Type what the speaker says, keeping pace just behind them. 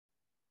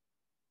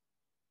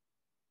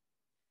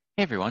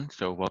Hey everyone,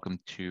 so welcome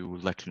to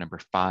lecture number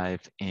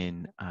 5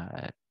 in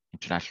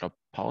international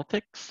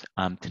politics.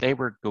 Today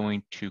we're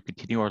going to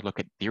continue our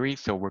look at theories,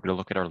 so we're going to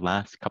look at our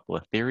last couple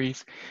of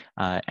theories,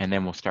 and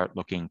then we'll start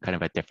looking kind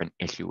of at different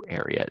issue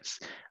areas.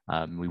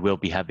 We will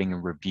be having a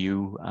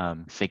review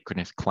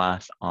synchronous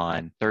class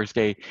on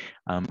Thursday,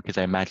 because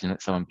I imagine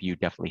that some of you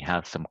definitely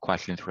have some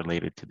questions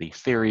related to these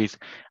theories,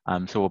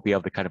 so we'll be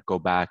able to kind of go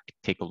back,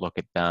 take a look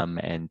at them,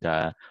 and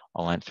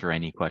I'll answer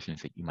any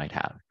questions that you might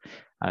have.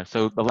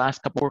 So the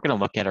last couple, we're going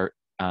to look at our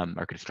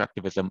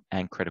constructivism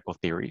and critical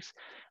theories.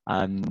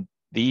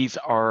 These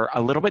are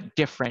a little bit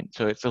different,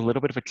 so it's a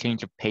little bit of a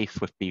change of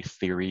pace with these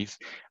theories.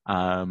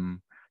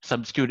 Some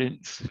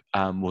students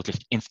will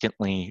just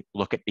instantly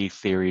look at these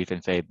theories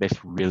and say, this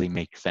really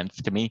makes sense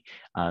to me.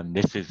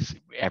 This is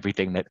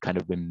everything that's kind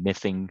of been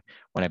missing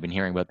when I've been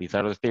hearing about these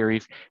other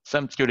theories.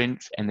 Some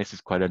students, and this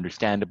is quite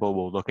understandable,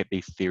 will look at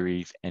these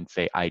theories and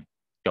say, I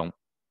don't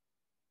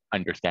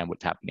understand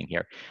what's happening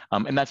here.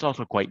 And that's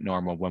also quite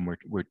normal when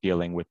we're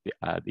dealing with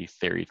these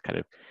theories kind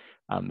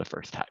of the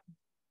first time.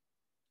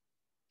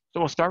 So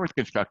we'll start with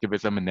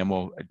constructivism, and then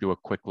we'll do a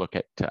quick look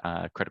at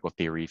critical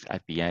theories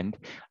at the end,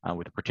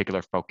 with a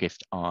particular focus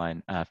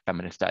on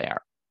feminist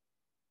IR.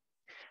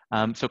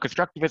 So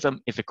constructivism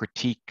is a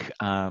critique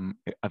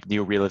of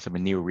neorealism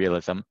and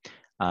neorealism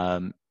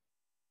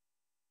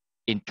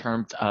in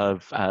terms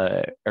of,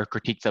 or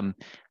critiques them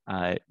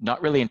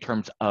not really in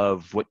terms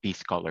of what these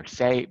scholars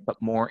say,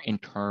 but more in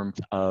terms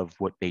of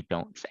what they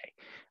don't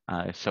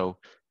say. So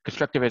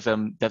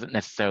constructivism doesn't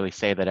necessarily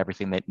say that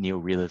everything that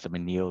neorealism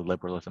and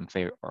neoliberalism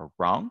say are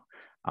wrong,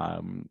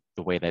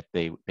 the way that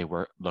they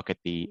look at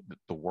the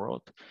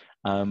world,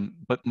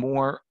 but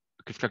more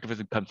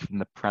constructivism comes from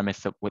the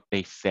premise that what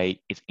they say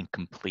is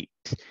incomplete,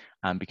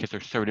 because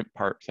there's certain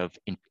parts of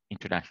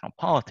international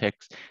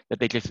politics that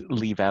they just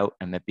leave out,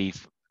 and that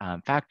these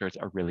factors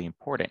are really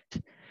important.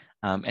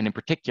 And in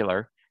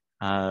particular,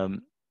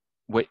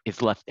 what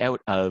is left out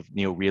of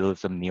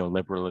neorealism,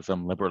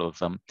 neoliberalism,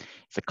 liberalism is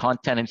the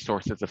content and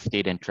sources of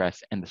state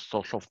interests and the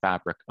social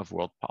fabric of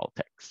world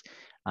politics.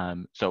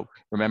 So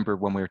remember,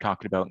 when we were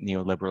talking about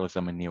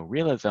neoliberalism and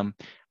neorealism,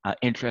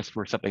 interests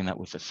were something that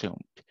was assumed,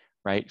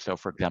 right? So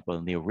for example,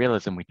 in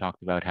neorealism, we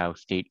talked about how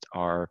states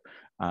are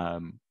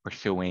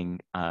pursuing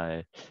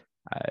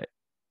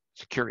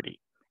security.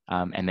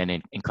 And then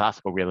in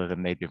classical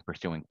realism, they've been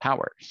pursuing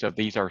power. So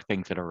these are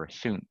things that are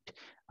assumed.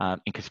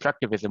 In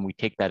constructivism, we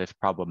take that as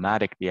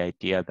problematic, the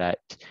idea that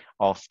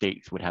all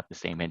states would have the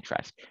same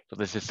interest. So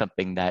this is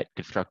something that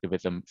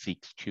constructivism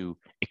seeks to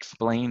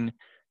explain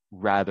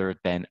rather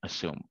than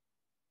assume.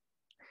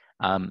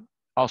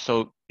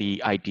 Also,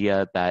 the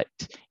idea that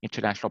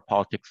international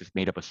politics is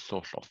made up of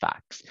social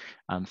facts.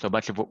 So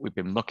much of what we've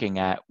been looking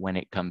at when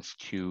it comes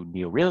to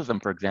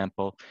neorealism, for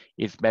example,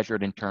 is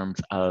measured in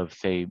terms of,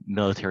 say,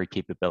 military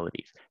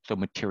capabilities, so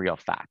material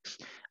facts.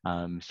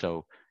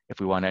 So if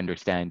we want to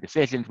understand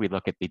decisions, we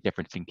look at the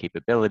difference in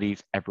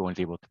capabilities. Everyone's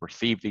able to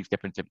perceive these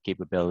different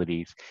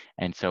capabilities.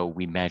 And so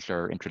we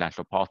measure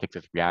international politics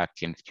as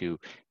reactions to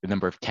the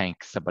number of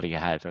tanks somebody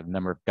has, or the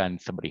number of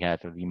guns somebody has,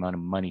 or the amount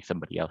of money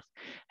somebody else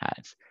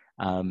has.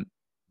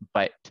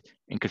 But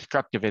in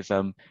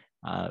constructivism,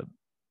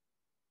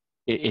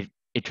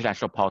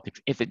 international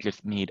politics isn't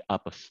just made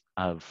up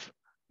of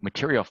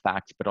material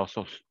facts, but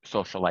also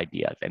social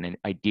ideas. And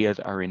ideas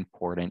are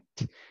important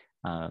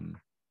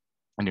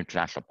in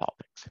international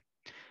politics.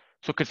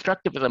 So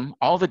constructivism,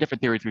 all the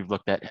different theories we've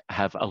looked at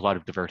have a lot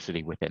of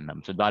diversity within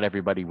them. So not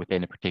everybody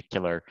within a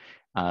particular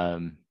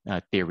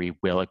theory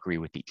will agree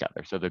with each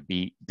other. So there'd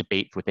be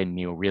debates within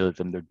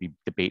neorealism, there'd be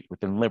debates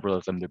within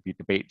liberalism, there'd be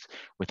debates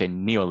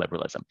within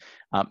neoliberalism.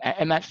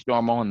 And that's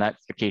normal, and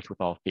that's the case with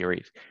all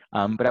theories.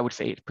 But I would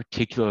say it's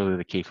particularly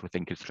the case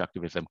within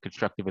constructivism.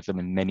 Constructivism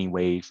in many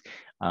ways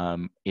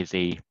is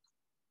a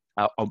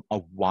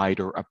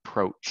wider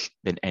approach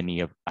than any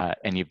of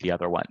the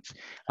other ones.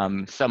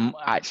 Some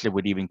actually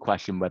would even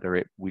question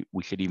whether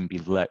we should even be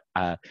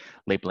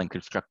labeling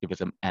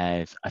constructivism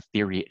as a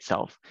theory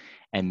itself,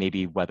 and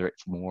maybe whether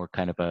it's more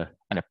kind of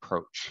an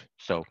approach.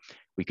 So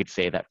we could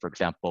say that, for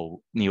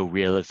example,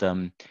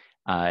 neorealism,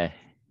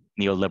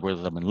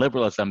 neoliberalism, and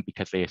liberalism,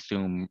 because they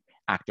assume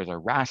actors are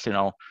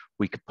rational,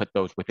 we could put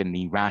those within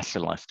the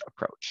rationalist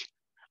approach.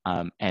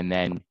 And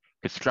then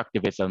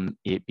constructivism,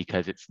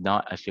 because it's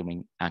not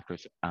assuming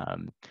actors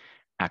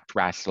act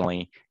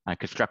rationally,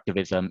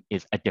 constructivism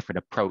is a different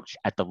approach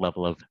at the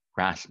level of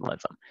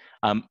rationalism.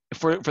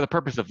 For the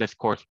purpose of this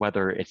course,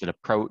 whether it's an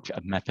approach, a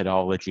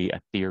methodology,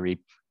 a theory,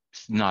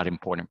 it's not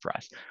important for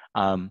us.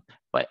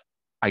 But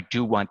I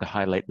do want to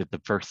highlight the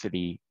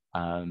diversity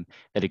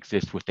that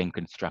exists within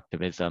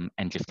constructivism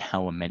and just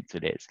how immense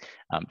it is.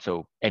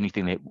 So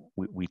anything that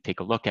we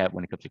take a look at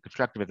when it comes to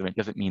constructivism, it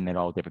doesn't mean that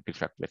all different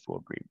constructivists will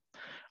agree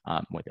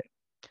with it.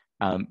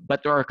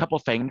 But there are a couple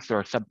of things, there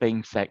are some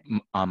things that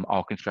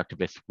all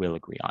constructivists will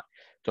agree on.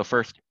 So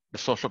first, the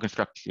social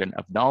construction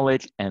of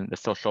knowledge and the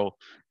social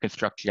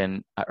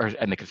construction,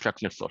 and the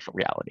construction of social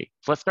reality.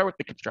 So let's start with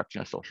the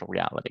construction of social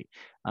reality.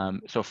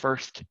 So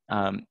first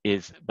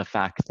is the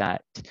fact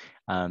that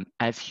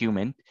as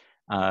human,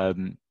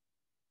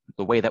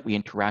 the way that we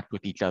interact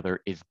with each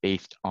other is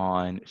based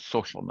on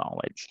social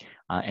knowledge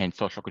and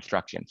social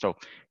construction. So,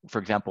 for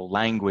example,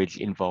 language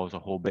involves a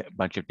whole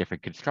bunch of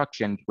different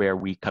constructions where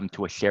we come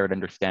to a shared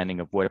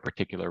understanding of what a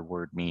particular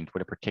word means,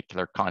 what a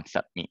particular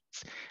concept means.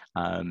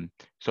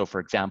 So, for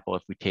example,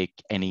 if we take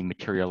any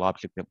material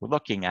object that we're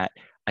looking at,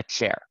 a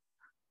chair,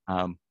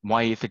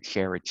 why is a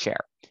chair a chair?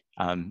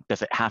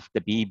 Does it have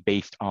to be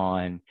based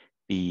on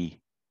the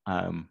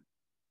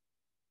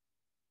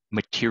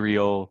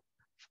material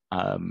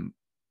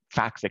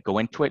facts that go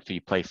into it? So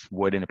you place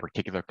wood in a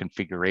particular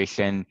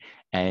configuration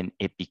and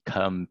it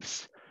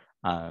becomes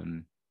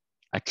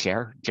a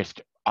chair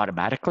just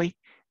automatically?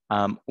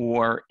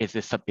 Or is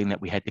this something that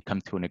we had to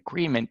come to an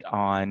agreement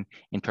on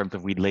in terms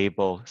of we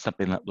label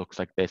something that looks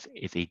like this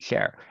is a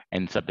chair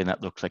and something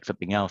that looks like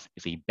something else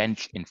is a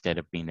bench instead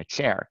of being a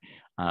chair?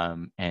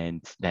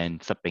 And then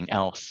something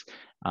else,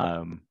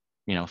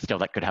 still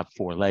that could have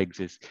four legs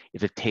is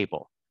a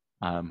table.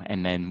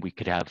 And then we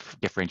could have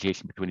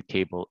differentiation between a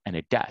table and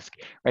a desk,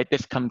 right?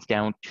 This comes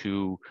down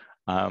to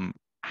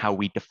how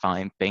we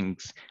define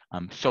things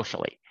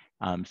socially.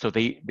 So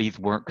these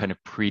weren't kind of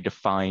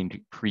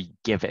predefined,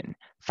 pre-given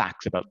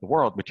facts about the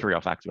world,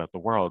 material facts about the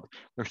world.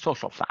 They're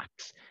social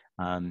facts.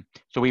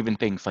 So even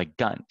things like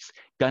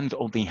guns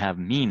only have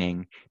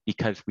meaning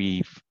because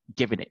we've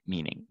given it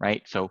meaning,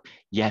 right? So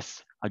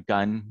yes, a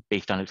gun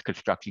based on its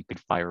construction could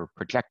fire a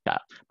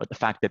projectile, but the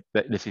fact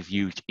that this is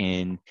used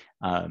in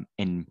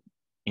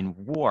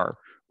war,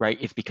 right,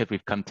 is because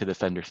we've come to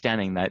this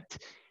understanding that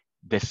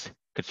this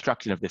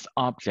construction of this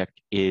object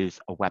is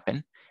a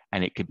weapon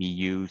and it could be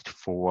used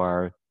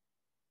for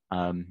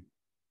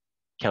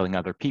killing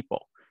other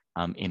people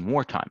in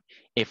wartime.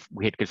 If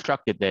we had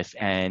constructed this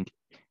and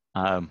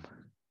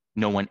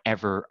no one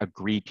ever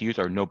agreed to use,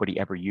 or nobody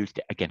ever used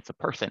it against a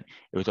person,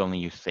 it was only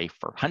used, say,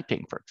 for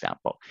hunting, for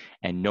example,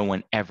 and no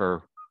one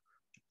ever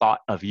thought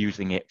of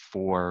using it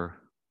for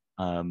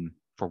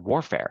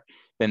warfare,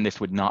 then this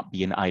would not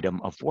be an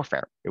item of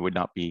warfare. It would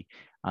not be.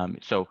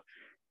 So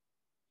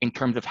in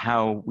terms of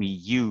how we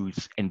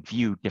use and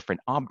view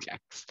different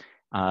objects,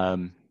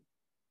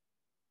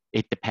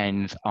 it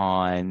depends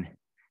on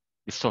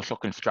the social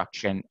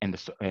construction and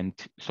the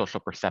social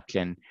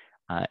perception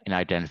and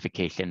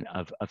identification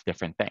of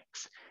different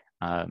things.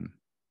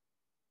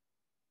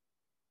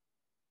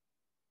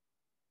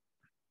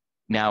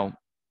 Now,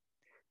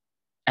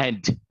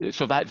 and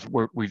so that's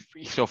where we've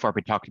so far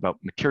been talking about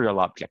material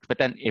objects. But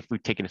then if we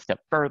take it a step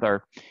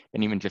further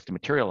than even just the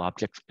material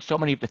objects, so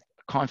many of the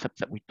concepts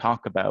that we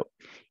talk about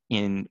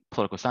in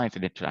political science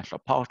and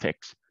international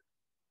politics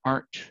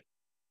aren't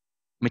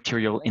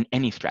material in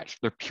any stretch.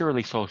 They're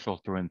purely social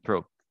through and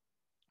through.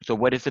 So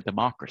what is a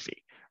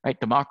democracy, right?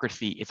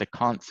 Democracy is a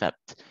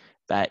concept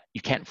that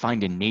you can't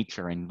find in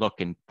nature and look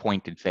and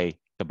point and say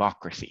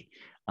democracy.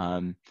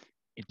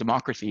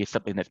 Democracy is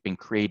something that's been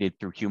created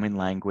through human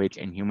language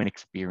and human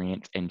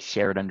experience and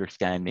shared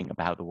understanding of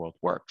how the world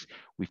works.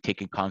 We've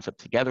taken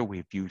concepts together,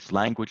 we've used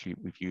language,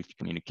 we've used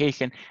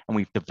communication, and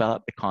we've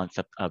developed the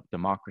concept of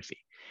democracy.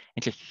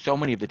 And just so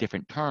many of the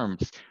different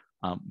terms,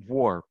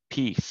 war,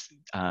 peace,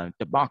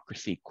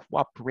 democracy,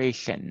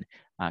 cooperation,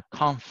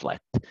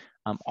 conflict,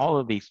 all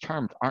of these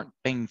terms aren't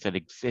things that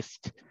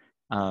exist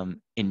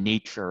in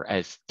nature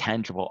as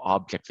tangible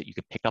objects that you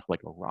could pick up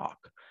like a rock.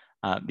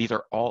 These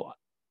are all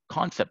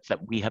concepts that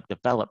we have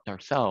developed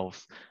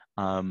ourselves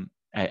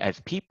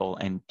as people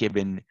and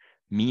given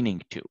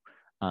meaning to.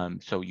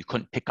 So you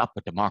couldn't pick up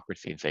a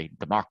democracy and say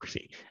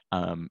democracy.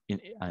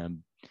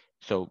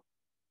 So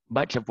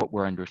much of what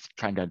we're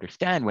trying to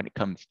understand when it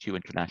comes to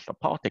international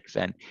politics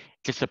and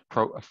just a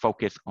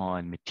focus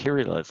on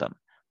materialism,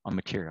 on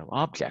material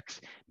objects,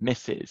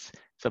 misses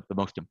some of the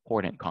most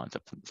important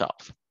concepts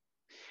themselves.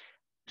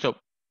 So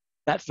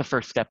that's the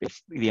first step,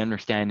 is the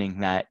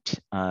understanding that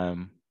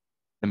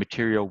the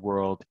material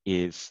world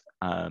is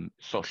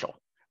social,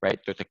 right?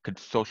 There's a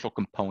social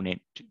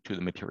component to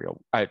the material,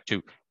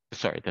 to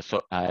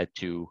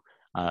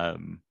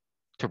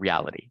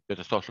reality. There's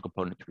a social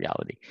component to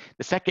reality.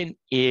 The second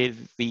is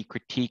the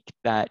critique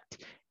that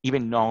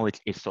even knowledge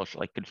is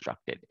socially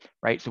constructed,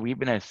 right? So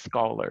even as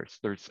scholars,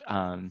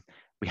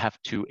 we have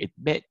to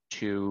admit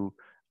to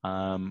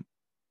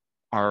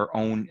our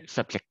own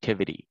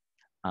subjectivity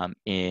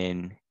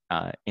in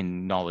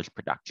knowledge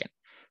production.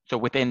 So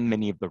within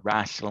many of the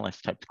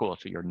rationalist type schools,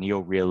 so your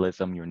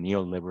neo-realism, your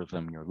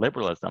neoliberalism, your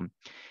liberalism,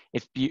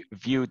 it's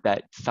viewed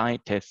that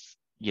scientists,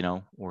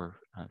 or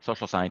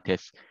social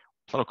scientists,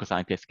 political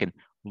scientists can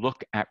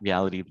look at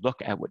reality,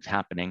 look at what's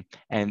happening,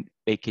 and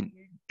they can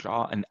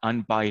draw an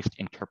unbiased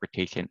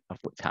interpretation of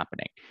what's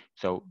happening.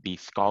 So the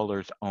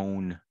scholar's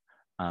own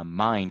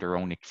mind or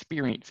own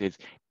experiences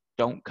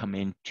don't come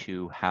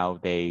into how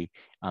they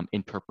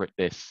interpret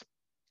this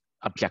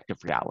objective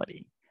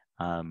reality.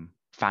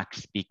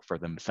 Facts speak for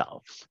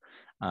themselves.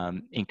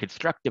 In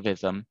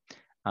constructivism,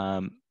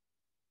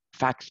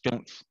 facts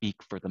don't speak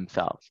for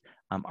themselves.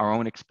 Our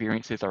own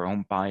experiences, our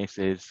own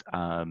biases,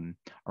 our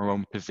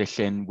own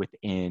position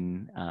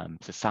within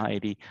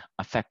society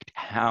affect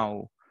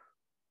how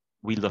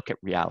we look at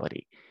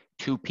reality.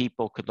 two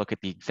people could look at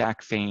the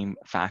exact same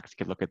facts,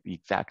 could look at the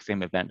exact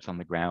same events on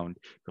the ground,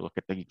 could look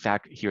at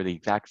hear the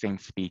exact same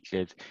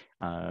speeches,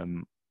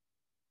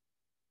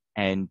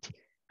 and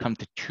come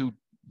to two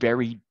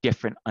very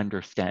different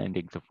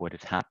understandings of what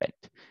has happened.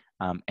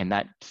 And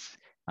that's,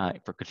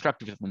 for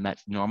constructivism,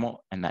 that's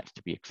normal and that's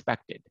to be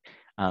expected.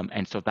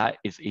 And so that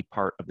is a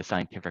part of the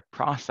scientific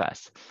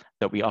process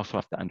that we also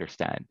have to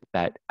understand,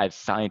 that as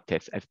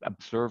scientists, as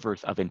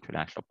observers of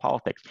international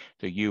politics,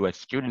 so you as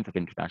students of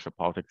international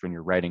politics, when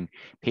you're writing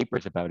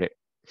papers about it,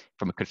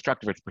 from a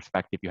constructivist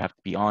perspective, you have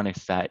to be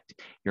honest that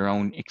your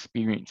own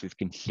experiences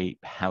can shape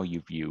how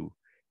you view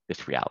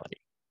this reality.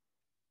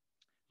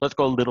 Let's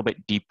go a little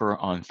bit deeper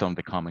on some of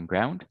the common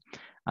ground.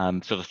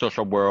 So the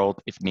social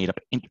world is made up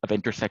of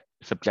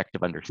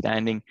intersubjective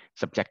understanding,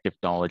 subjective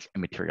knowledge,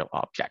 and material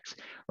objects,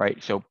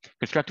 right? So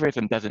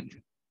constructivism doesn't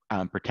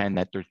pretend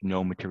that there's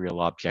no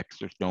material objects,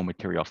 there's no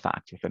material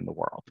facts within the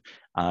world.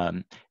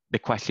 The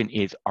question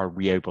is, are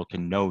we able to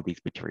know these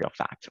material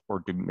facts,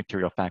 or do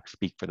material facts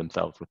speak for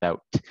themselves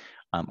without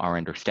our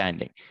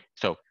understanding?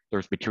 So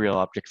there's material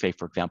objects, say,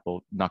 for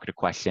example, not going to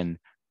question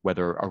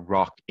whether a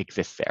rock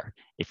exists there.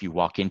 If you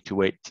walk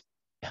into it,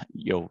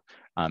 you'll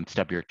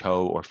stub your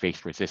toe or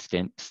face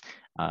resistance.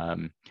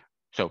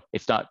 So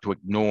it's not to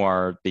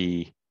ignore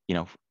the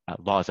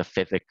laws of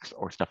physics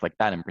or stuff like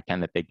that and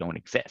pretend that they don't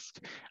exist.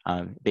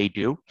 They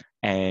do,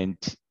 and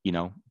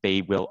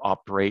they will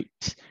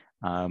operate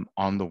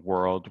on the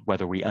world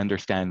whether we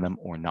understand them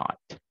or not.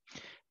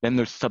 Then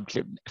there's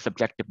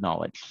subjective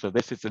knowledge. So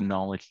this is the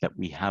knowledge that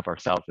we have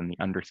ourselves and the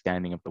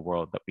understanding of the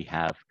world that we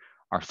have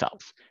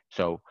ourselves.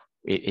 So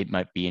it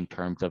might be in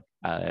terms of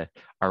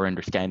our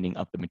understanding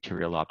of the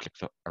material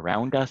objects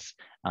around us,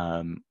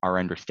 our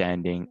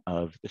understanding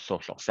of the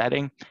social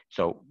setting.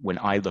 So when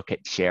I look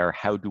at chair,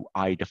 how do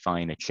I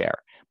define a chair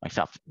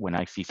myself? When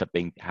I see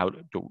something, how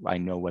do I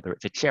know whether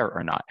it's a chair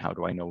or not? How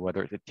do I know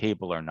whether it's a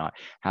table or not?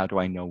 How do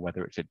I know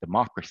whether it's a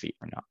democracy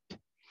or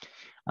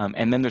not?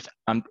 And then there's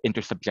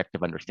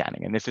intersubjective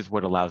understanding, and this is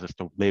what allows us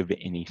to live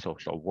in a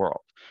social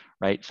world,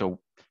 right? So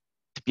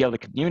to be able to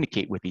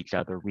communicate with each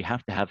other, we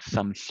have to have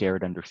some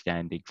shared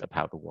understandings of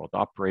how the world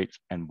operates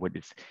and what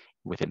is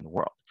within the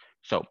world.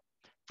 So,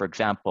 for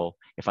example,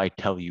 if I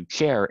tell you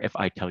chair, if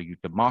I tell you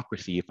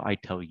democracy, if I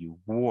tell you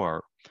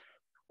war,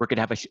 we're going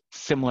to have a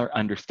similar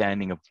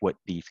understanding of what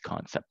these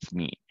concepts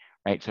mean,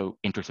 right? So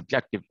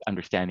intersubjective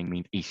understanding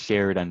means a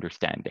shared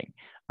understanding.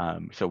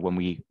 So when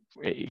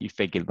you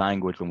think in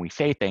language, when we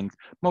say things,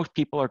 most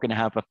people are going to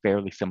have a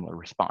fairly similar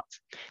response.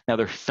 Now,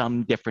 there's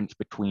some difference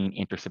between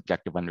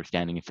intersubjective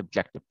understanding and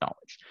subjective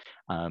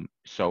knowledge.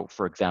 So,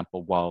 for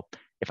example,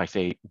 if I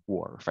say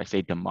war, if I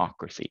say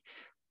democracy,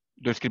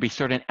 there's going to be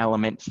certain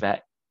elements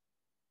that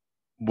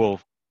we'll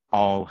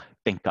all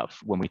think of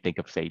when we think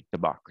of, say,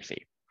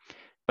 democracy.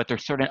 But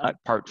there's certain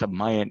parts of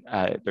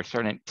there's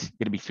going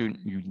to be certain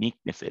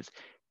uniquenesses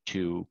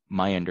to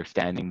my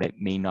understanding that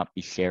may not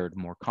be shared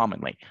more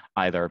commonly.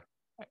 Either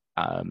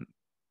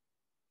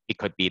it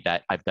could be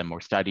that I've done more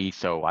studies,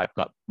 so I've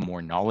got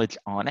more knowledge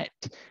on it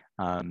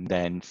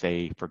than,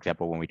 say, for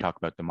example, when we talk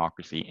about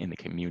democracy in the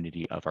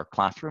community of our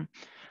classroom.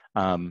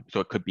 So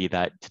it could be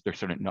that there's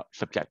certain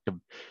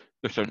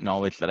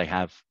knowledge that I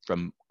have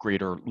from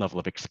greater level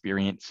of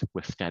experience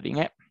with studying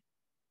it.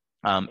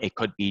 It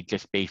could be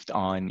just based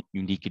on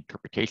unique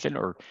interpretation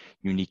or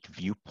unique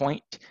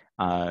viewpoint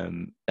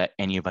that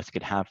any of us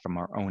could have from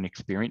our own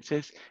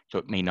experiences. So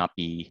it may not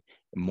be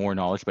more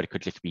knowledge, but it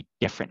could just be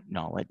different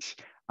knowledge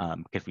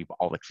because we've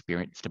all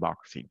experienced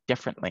democracy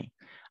differently.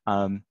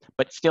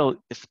 But still,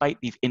 despite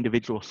these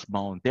individual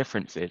small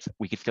differences,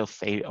 we could still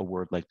say a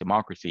word like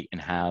democracy and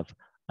have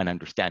an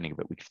understanding of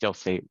it. We could still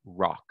say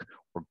rock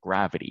or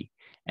gravity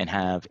and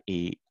have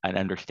an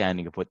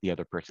understanding of what the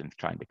other person's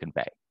trying to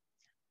convey.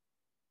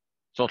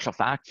 Social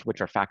facts, which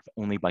are facts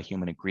only by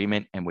human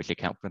agreement and which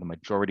account for the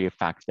majority of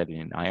facts studied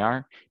in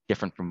IR,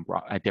 differ from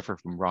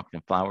rocks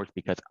and flowers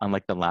because,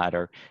 unlike the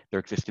latter, their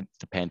existence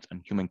depends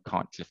on human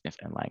consciousness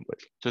and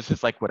language. So this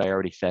is like what I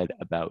already said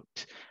about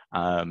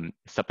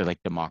something like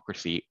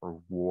democracy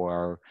or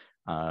war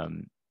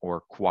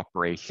or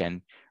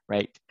cooperation,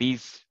 right?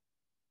 These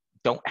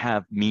don't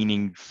have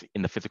meanings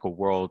in the physical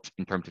world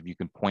in terms of you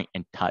can point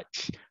and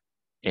touch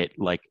it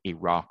like a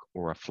rock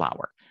or a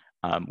flower.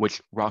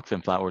 Which rocks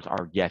and flowers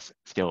are, yes,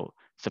 still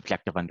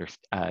subjective,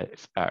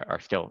 are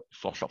still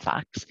social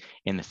facts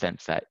in the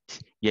sense that,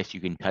 yes,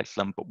 you can touch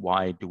them, but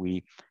why do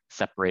we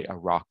separate a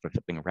rock from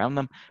something around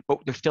them? But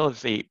there still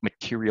is a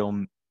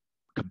material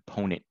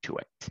component to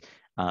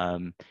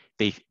it.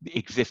 They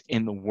exist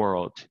in the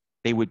world.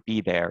 They would be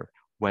there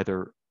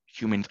whether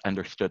humans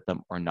understood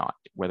them or not.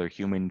 Whether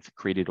humans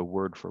created a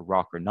word for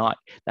rock or not,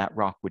 that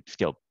rock would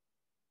still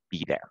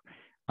be there.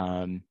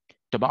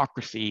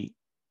 Democracy,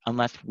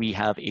 unless we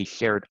have a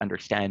shared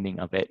understanding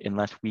of it,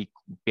 unless we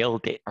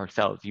build it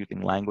ourselves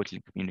using language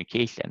and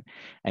communication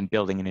and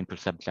building an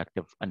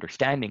intersubjective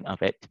understanding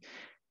of it,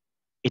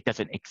 it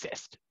doesn't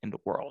exist in the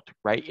world,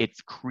 right?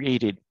 It's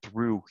created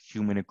through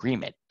human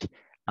agreement.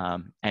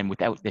 And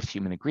without this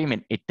human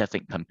agreement, it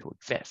doesn't come to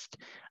exist.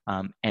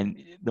 And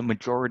the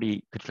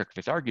majority,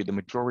 constructivists argue, the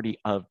majority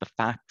of the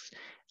facts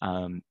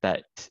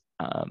that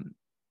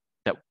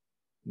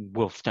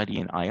we'll study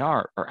in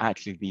IR are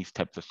actually these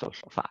types of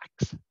social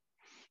facts.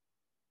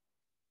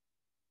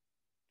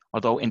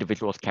 Although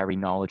individuals carry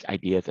knowledge,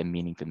 ideas, and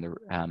meanings in their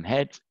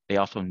heads, they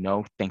also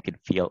know, think, and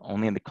feel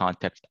only in the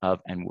context of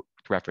and with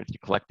reference to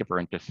collective or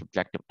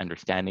intersubjective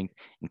understanding,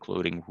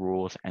 including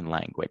rules and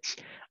language.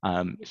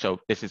 So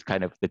this is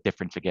kind of the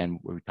difference again,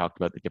 where we talked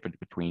about the difference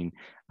between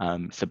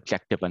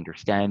subjective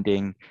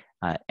understanding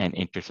and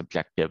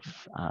intersubjective,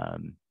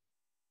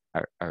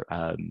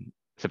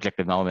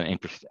 subjective knowledge and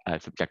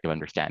intersubjective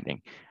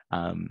understanding.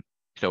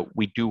 So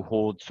we do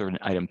hold certain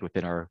items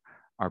within our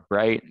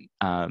brain,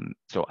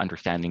 so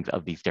understandings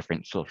of these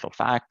different social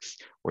facts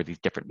or these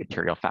different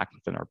material facts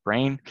within our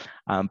brain,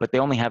 but they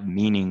only have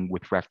meaning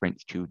with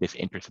reference to this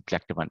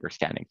intersubjective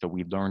understanding. So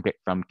we learned it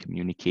from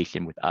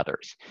communication with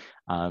others,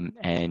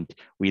 and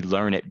we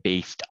learn it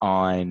based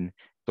on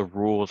the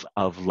rules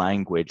of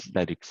language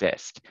that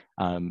exist.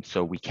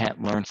 So we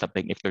can't learn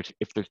something if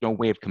there's no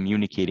way of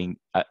communicating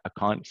a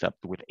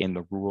concept within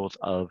the rules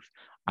of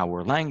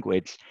our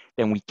language,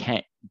 then we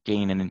can't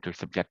gain an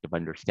intersubjective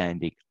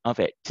understanding of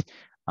it.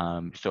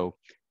 So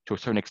to a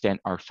certain extent,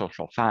 our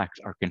social facts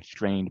are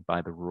constrained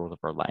by the rules of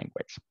our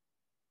language.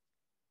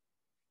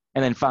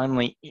 And then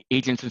finally,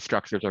 agents and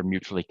structures are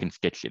mutually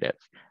constitutive.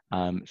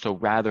 So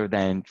rather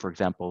than, for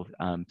example,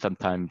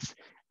 sometimes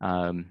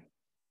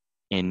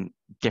in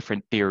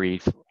different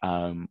theories,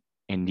 in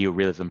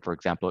neorealism, for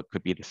example, it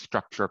could be the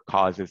structure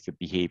causes the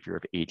behavior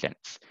of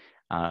agents,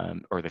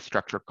 or the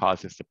structure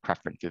causes the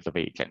preferences of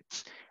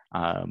agents.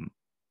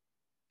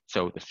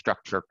 So the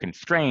structure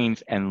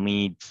constrains and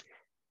leads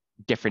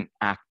different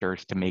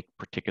actors to make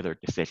particular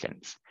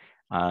decisions.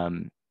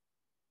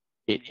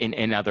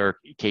 In other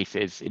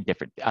cases, in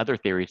different other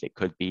theories, it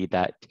could be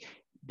that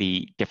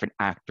the different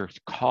actors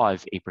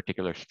cause a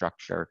particular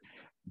structure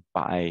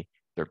by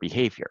their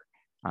behavior.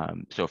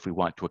 So if we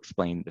want to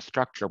explain the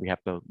structure, we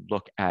have to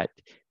look at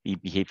the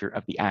behavior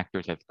of the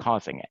actors as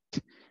causing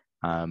it.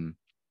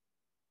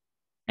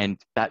 And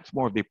that's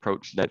more of the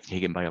approach that's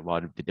taken by a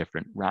lot of the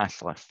different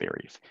rationalist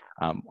theories.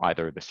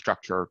 Either the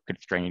structure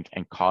constrains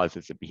and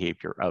causes the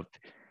behavior of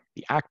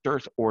the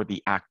actors, or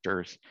the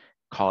actors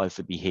cause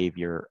the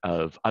behavior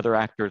of other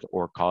actors,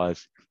 or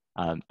cause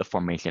the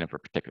formation of a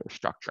particular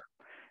structure.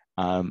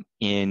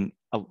 In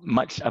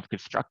much of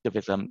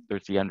constructivism,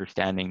 there's the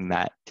understanding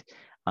that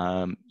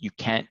you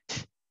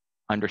can't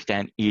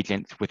understand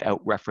agents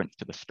without reference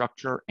to the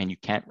structure, and you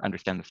can't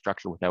understand the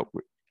structure without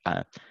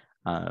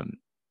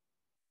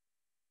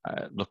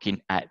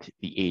looking at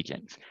the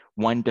agents.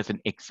 One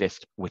doesn't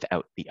exist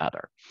without the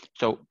other.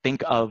 So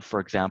think of, for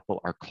example,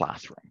 our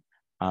classroom.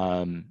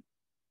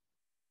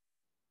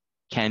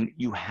 Can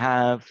you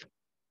have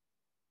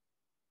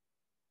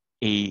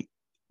the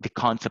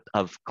concept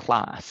of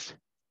class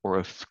or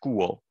of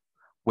school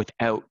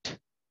without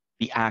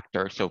the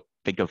actor? So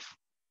think of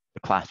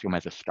the classroom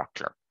as a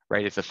structure,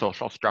 right? It's a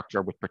social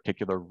structure with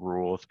particular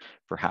rules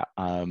for how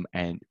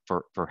and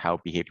for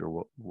how behavior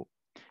will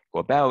go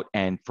about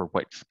and for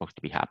what's supposed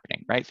to be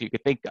happening, right? So you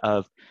could think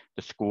of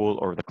the school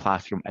or the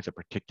classroom as a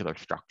particular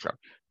structure.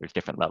 There's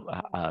different level,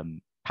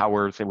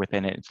 powers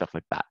within it and stuff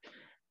like that.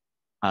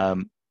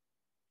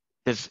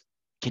 Does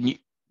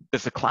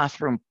the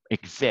classroom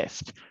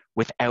exist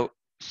without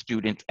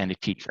students and a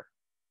teacher?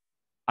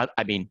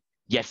 I mean,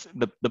 yes,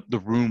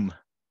 the room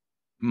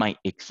might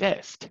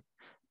exist,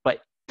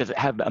 but does it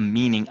have a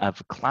meaning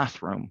of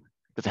classroom?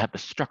 Does it have the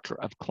structure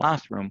of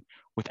classroom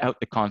without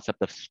the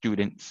concept of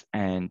students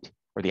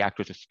or the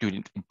actors of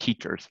students and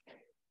teachers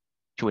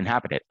to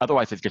inhabit it?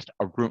 Otherwise, it's just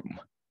a room,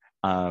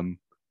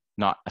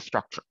 not a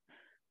structure.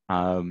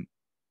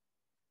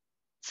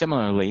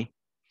 Similarly,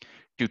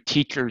 do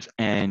teachers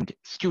and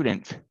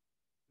students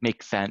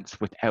make sense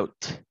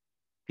without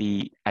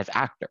as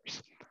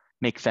actors,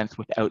 make sense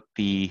without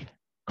the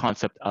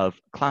concept of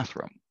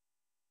classroom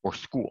or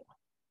school?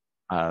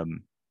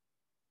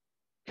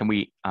 Can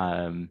we,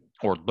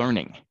 or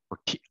learning or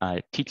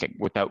teaching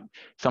without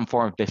some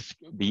form of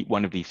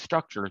one of these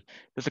structures,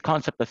 does the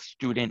concept of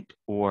student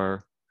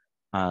or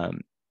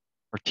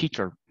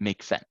teacher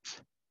make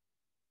sense?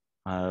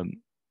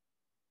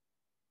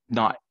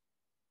 Not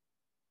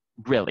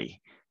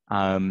really.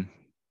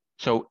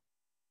 So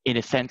in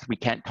a sense, we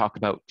can't talk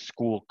about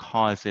school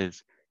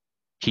causes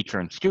teacher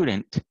and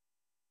student,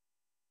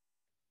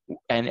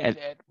 and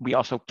we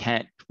also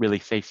can't really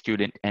say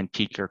student and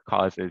teacher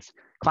causes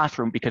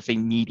classroom, because they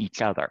need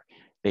each other.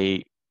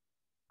 They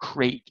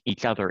create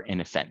each other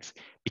in a sense,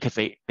 because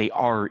they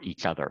are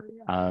each other.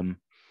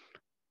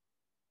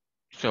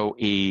 So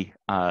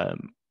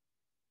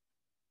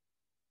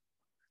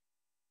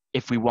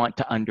if we want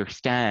to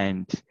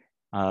understand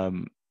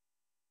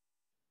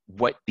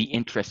what the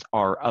interests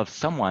are of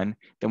someone,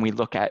 then we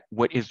look at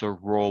what is their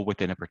role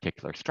within a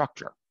particular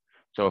structure.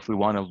 So if we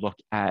want to look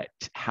at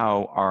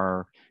how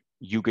are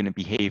you going to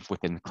behave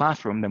within the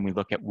classroom, then we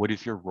look at what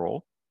is your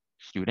role,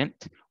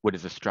 student, what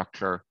is the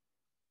structure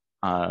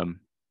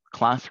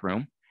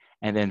classroom.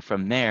 And then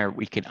from there,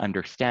 we can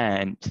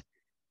understand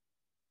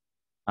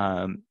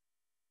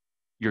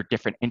your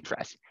different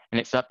interests. And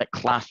it's not that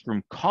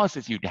classroom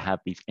causes you to have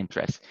these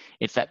interests.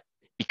 It's that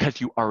because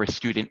you are a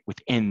student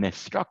within this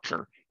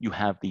structure, you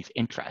have these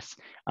interests.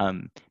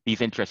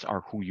 These interests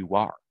are who you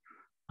are.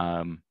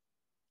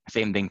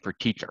 Same thing for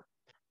teacher.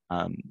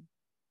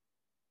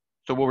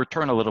 So we'll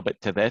return a little bit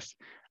to this.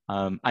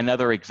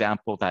 Another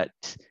example that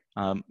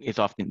is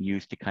often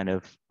used to kind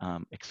of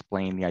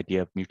explain the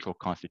idea of mutual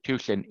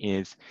constitution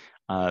is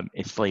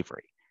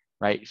slavery,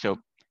 right? So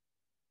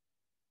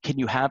can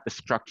you have the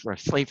structure of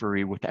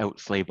slavery without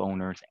slave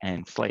owners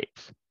and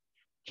slaves?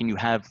 Can you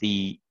have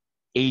the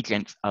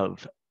agents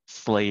of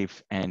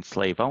slaves and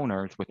slave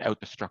owners without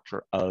the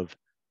structure of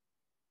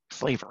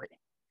slavery?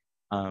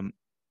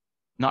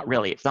 Not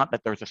really. It's not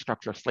that there's a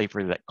structure of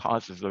slavery that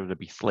causes there to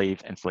be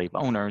slaves and slave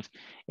owners.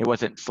 It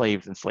wasn't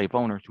slaves and slave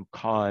owners who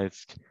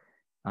caused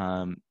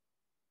there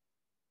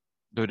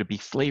to be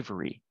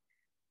slavery.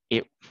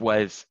 It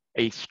was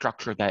a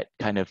structure that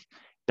kind of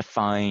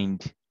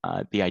defined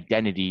the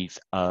identities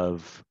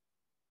of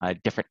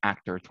different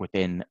actors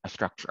within a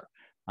structure.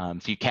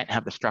 So you can't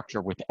have the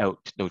structure without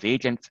those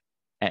agents,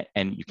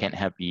 and you can't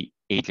have the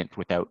agents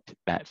without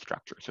that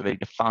structure. So they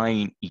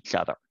define each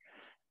other.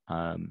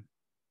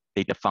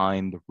 They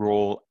define the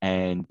role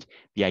and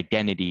the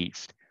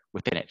identities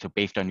within it. So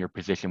based on your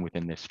position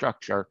within this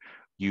structure,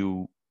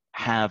 you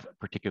have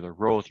particular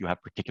roles, you have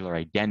particular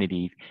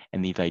identities,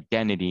 and these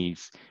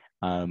identities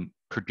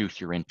produce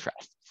your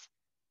interests.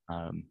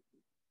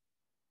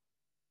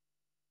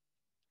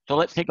 So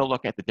let's take a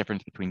look at the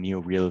difference between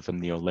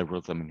neorealism,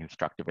 neoliberalism, and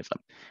constructivism.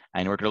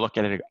 And we're going to look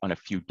at it on a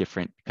few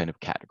different kind of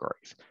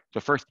categories. So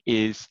first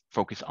is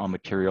focus on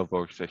material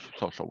versus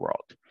social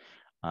world.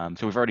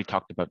 So we've already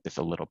talked about this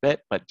a little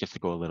bit, but just to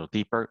go a little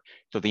deeper.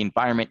 So the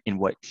environment in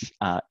which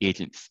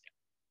agents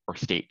or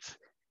states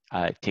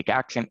take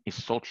action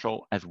is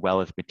social as well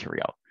as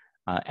material.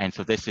 And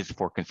so this is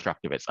for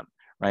constructivism,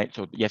 right?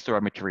 So yes, there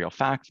are material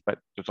facts, but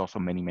there's also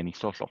many, many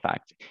social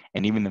facts.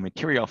 And even the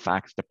material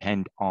facts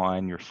depend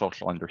on your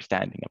social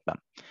understanding of them.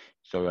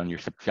 So on your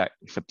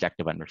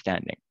subjective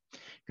understanding.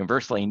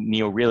 Conversely,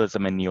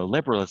 neorealism and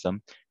neoliberalism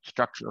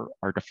structure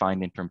are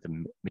defined in terms of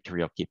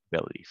material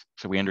capabilities.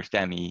 So we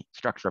understand the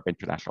structure of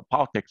international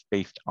politics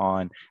based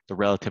on the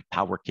relative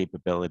power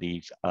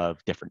capabilities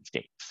of different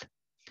states.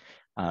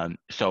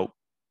 So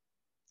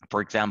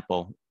for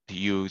example, to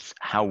use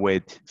how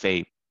would,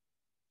 say,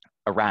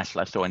 a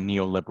rationalist, so a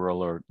neoliberal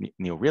or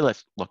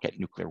neorealist, look at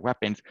nuclear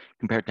weapons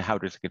compared to how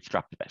does a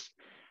constructivist.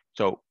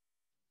 So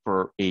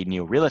for a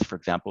neorealist, for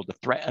example, the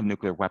threat of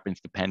nuclear weapons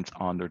depends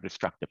on their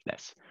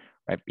destructiveness,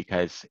 right?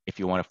 Because if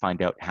you want to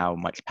find out how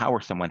much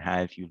power someone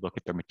has, you look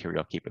at their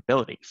material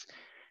capabilities.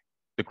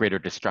 The greater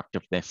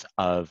destructiveness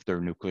of their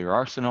nuclear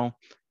arsenal,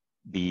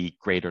 the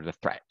greater the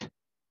threat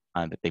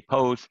that they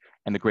pose,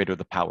 and the greater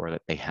the power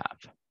that they have.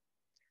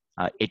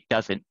 It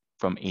doesn't,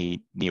 from a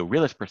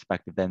neorealist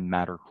perspective, then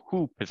matter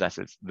who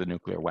possesses the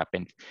nuclear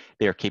weapons.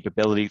 They are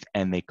capabilities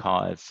and they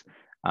cause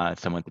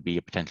someone to be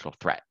a potential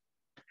threat.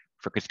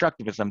 For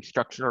constructivism,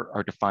 structure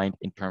are defined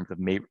in terms of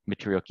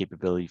material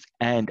capabilities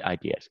and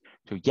ideas.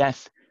 So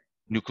yes,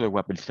 nuclear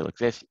weapons still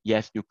exist.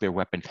 Yes, nuclear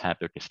weapons have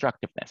their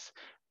destructiveness.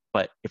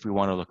 But if we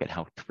want to look at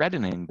how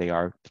threatening they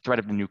are, the threat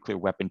of the nuclear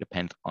weapon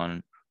depends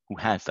on who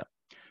has them.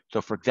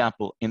 So for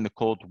example, in the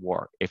Cold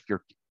War, if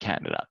you're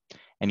Canada,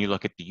 and you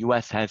look at the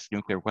US has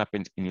nuclear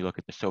weapons, and you look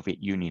at the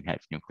Soviet Union has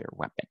nuclear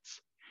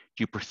weapons,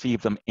 do you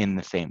perceive them in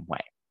the same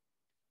way?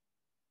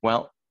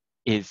 Well,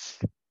 is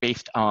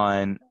based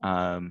on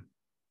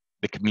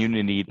the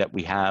community that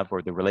we have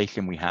or the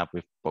relation we have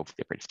with both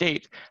different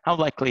states, how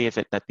likely is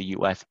it that the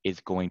US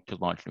is going to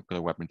launch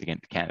nuclear weapons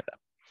against Canada?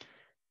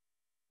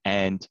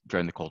 And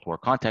during the Cold War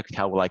context,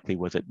 how likely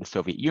was it the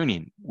Soviet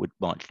Union would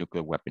launch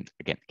nuclear weapons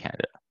against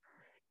Canada?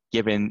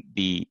 Given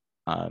the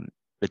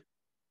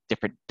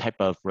different type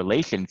of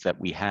relations that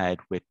we had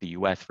with the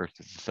US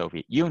versus the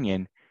Soviet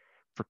Union,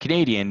 for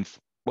Canadians,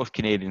 most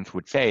Canadians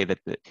would say that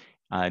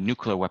the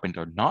nuclear weapons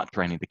are not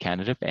threatening to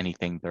Canada. If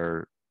anything,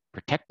 they're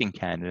protecting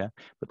Canada,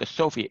 but the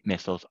Soviet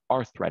missiles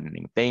are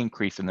threatening. If they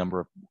increase the number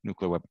of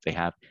nuclear weapons they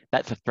have,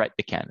 that's a threat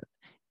to Canada.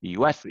 The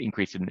US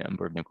increased the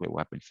number of nuclear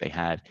weapons they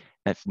had,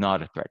 that's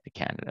not a threat to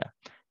Canada.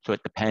 So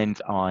it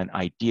depends on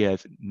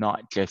ideas,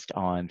 not just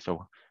on,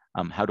 so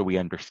how do we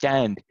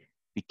understand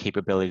the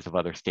capabilities of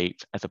other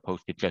states as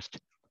opposed to just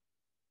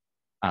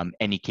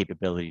any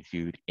capabilities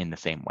viewed in the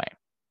same way.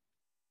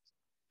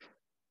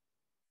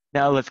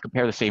 Now let's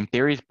compare the same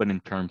theories, but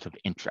in terms of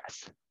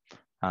interests.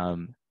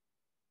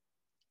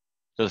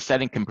 So the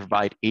setting can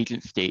provide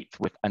agent states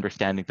with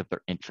understandings of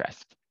their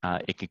interests.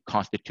 It can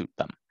constitute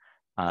them.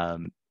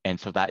 And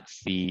so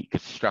that's the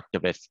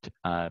constructivist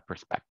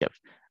perspective.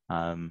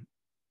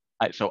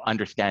 So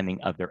understanding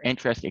of their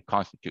interest, it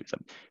constitutes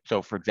them.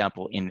 So for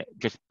example, in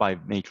just by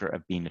nature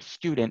of being a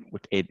student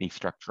within the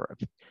structure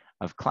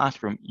of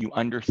classroom, you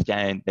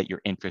understand that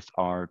your interests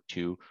are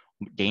to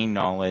gain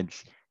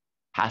knowledge,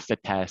 pass the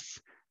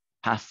tests,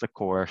 pass the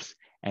course,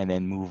 and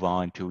then move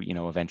on to,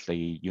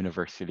 eventually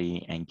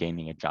university and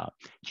gaining a job.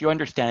 So you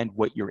understand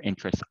what your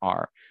interests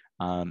are.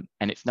 And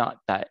it's not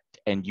that,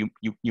 and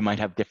you might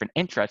have different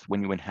interests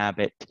when you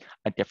inhabit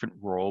a different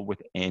role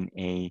within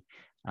a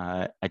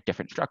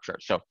different structure.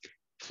 So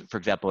for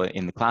example,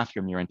 in the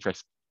classroom, your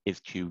interest is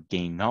to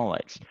gain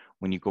knowledge.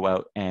 When you go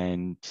out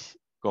and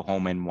go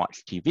home and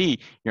watch TV,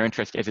 your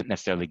interest isn't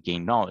necessarily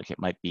gain knowledge. It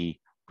might be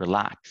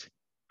relax,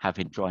 have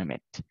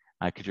enjoyment,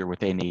 because you're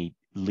within a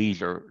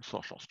leisure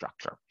social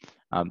structure.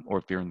 Or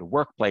if you're in the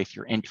workplace,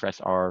 your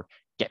interests are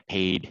get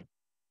paid,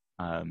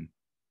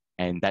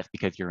 and that's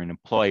because you're an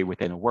employee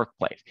within a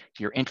workplace.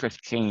 So your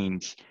interests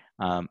change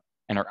and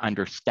are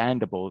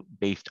understandable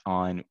based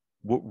on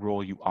what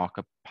role you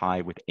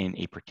occupy within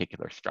a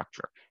particular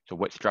structure. So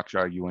what structure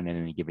are you in at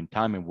any given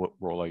time, and what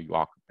role are you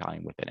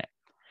occupying within it?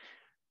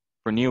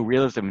 For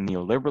neorealism and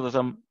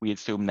neoliberalism, we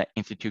assume that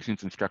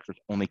institutions and structures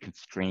only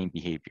constrain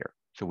behavior.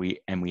 So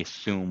we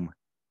assume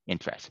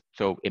interests.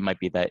 So it might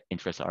be that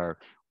interests are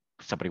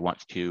somebody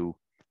wants to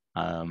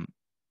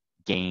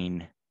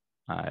gain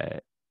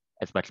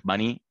as much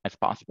money as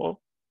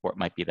possible, or it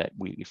might be that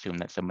we assume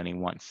that somebody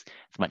wants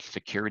as much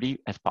security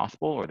as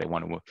possible, or they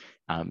want to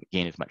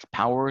gain as much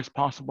power as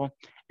possible.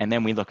 And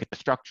then we look at the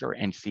structure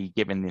and see,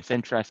 given this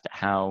interest,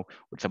 how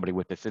would somebody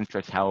with this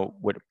interest,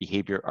 what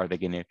behavior are they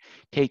going to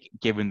take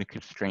given the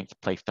constraints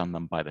placed on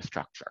them by the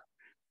structure.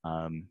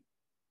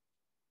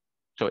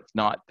 So it's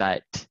not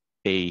that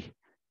they,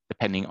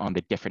 depending on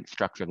the different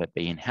structure that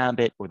they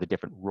inhabit or the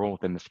different role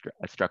within the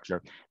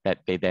structure, that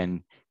they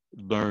then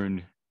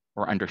learn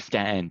or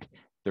understand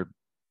their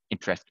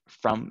interest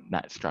from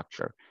that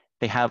structure.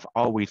 They have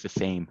always the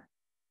same,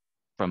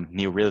 from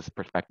neorealist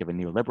perspective and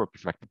neoliberal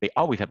perspective, they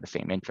always have the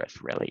same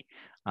interests, really.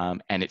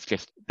 And it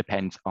just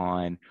depends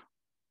on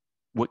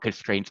what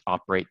constraints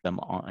operate them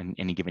on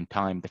any given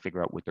time to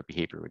figure out what their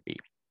behavior would be.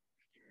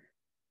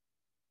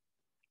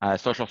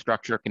 Social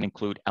structure can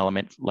include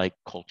elements like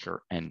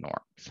culture and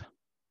norms.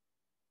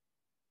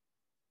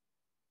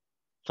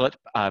 So let's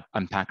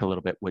unpack a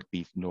little bit what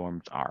these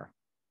norms are.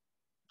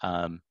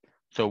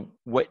 So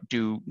what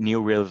do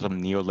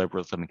neorealism,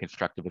 neoliberalism, and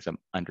constructivism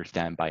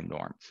understand by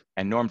norms?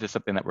 And norms is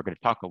something that we're going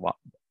to talk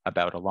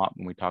about a lot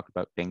when we talk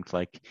about things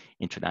like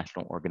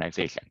international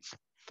organizations.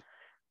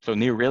 So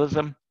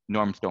neorealism,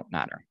 norms don't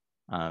matter.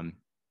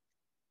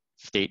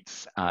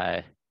 States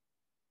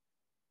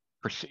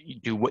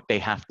do what they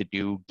have to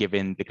do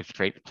given the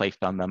constraints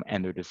placed on them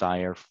and their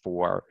desire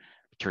for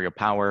material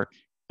power.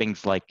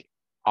 Things like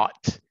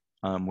ought,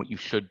 what you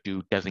should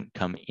do, doesn't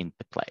come into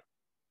play.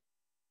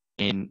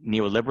 In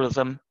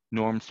neoliberalism,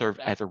 norms serve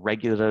as a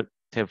regulative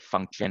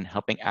function,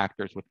 helping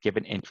actors with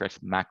given interests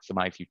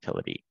maximize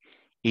utility.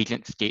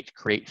 Agent states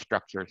create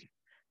structures,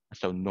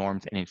 so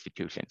norms and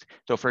institutions.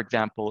 So for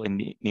example,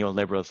 in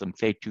neoliberalism,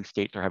 say two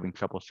states are having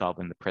trouble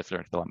solving the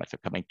prisoner's dilemma, so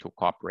coming to a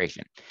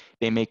cooperation.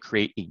 They may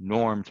create a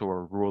norm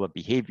or a rule of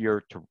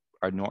behavior to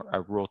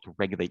a rule to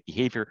regulate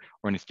behavior,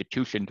 or an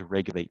institution to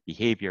regulate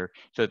behavior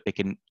so that they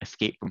can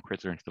escape from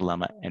prisoner's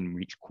dilemma and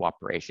reach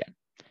cooperation.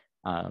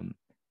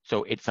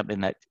 So it's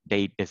something that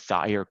they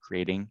desire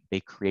creating,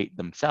 they create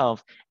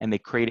themselves, and they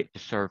create it to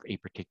serve a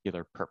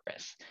particular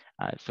purpose.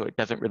 So it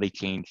doesn't really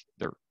change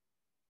their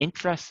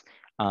interests.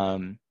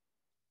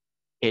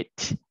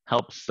 It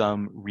helps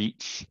them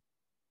reach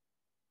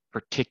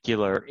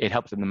it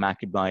helps them to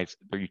maximize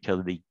their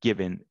utility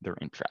given their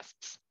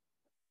interests.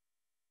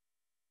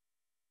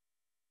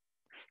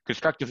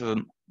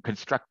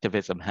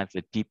 Constructivism has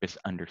the deepest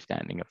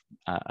understanding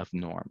of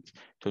norms.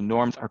 So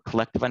norms are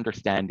collective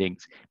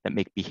understandings that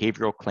make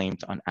behavioral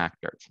claims on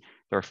actors.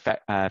 Their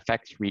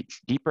effects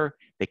reach deeper,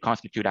 they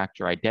constitute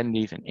actor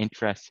identities and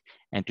interests,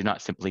 and do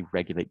not simply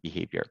regulate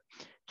behavior.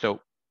 So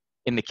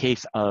in the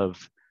case of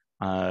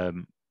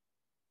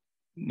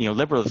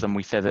neoliberalism,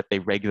 we said that they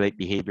regulate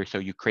behavior, so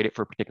you create it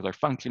for a particular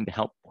function to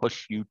help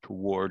push you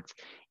towards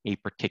a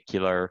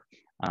particular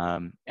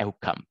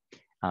outcome.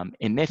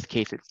 In this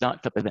case, it's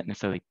not something that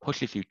necessarily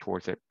pushes you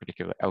towards a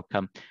particular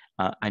outcome.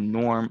 A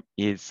norm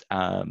is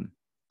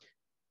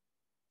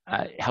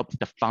helps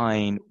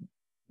define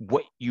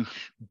what you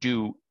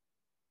do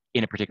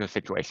in a particular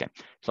situation.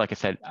 So like I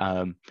said,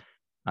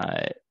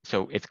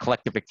 so it's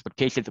collective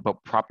expectations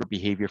about proper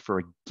behavior for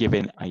a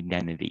given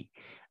identity.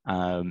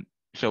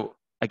 So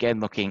again,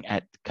 looking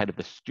at kind of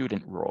the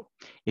student role,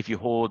 if you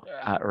hold,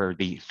 or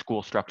the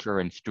school structure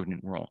and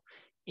student role,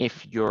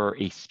 if you're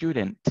a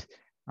student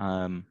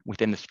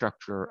within the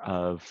structure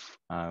of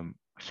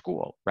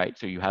school, right?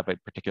 So you have a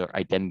particular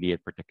identity at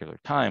a particular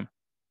time,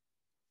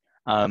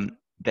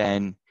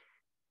 then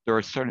there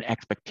are certain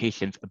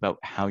expectations about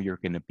how you're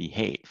going to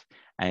behave.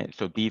 And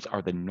so these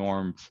are the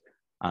norms.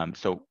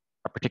 So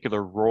a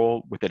particular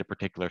role within a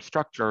particular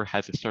structure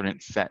has a certain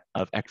set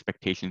of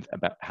expectations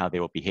about how they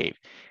will behave.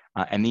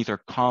 And these are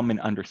common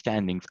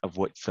understandings of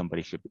what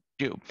somebody should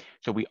do.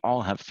 So we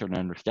all have certain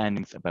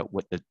understandings about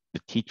what the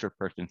teacher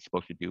person is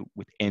supposed to do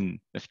within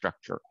the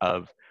structure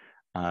of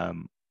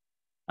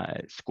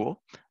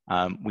school.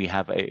 We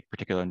have a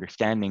particular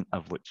understanding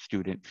of what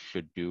students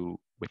should do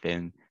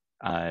within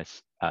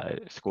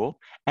school,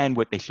 and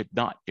what they should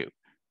not do.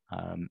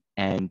 Um,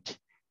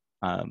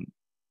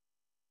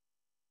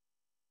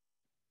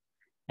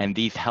 and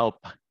these help,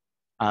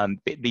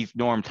 these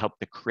norms help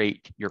to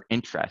create your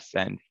interests,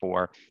 and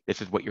for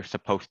this is what you're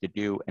supposed to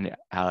do.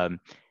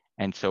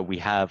 And so we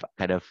have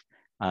kind of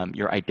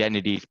your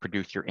identities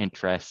produce your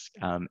interests,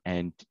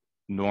 and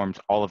norms,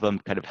 all of them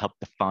kind of help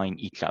define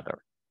each other.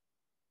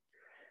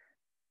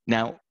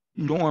 Now,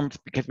 norms,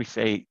 because we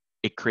say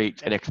it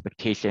creates an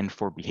expectation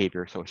for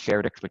behavior, so a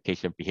shared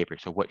expectation of behavior.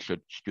 So what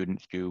should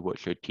students do? What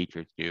should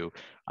teachers do?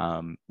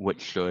 What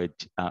should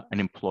an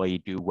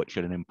employee do? What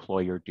should an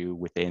employer do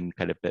within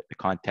kind of the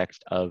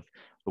context of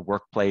the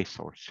workplace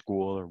or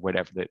school or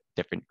whatever the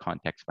different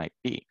context might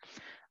be?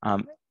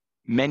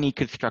 Many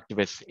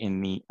constructivists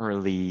in the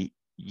early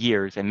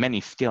years, and many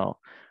still,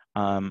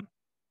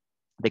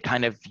 they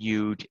kind of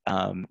viewed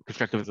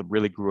constructivism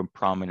really grew in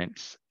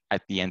prominence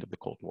at the end of the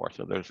Cold War.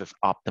 So there's this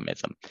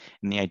optimism.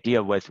 And the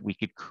idea was we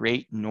could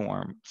create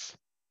norms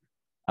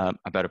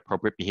about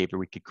appropriate behavior.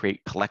 We could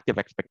create collective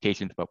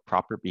expectations about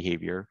proper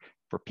behavior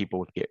for people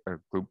with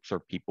or groups or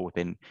people with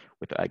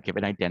a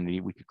given identity.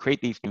 We could create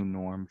these new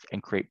norms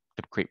and create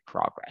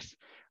progress,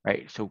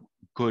 right? So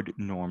good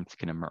norms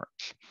can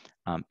emerge,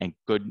 and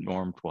good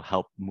norms will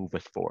help move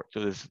us forward. So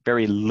this is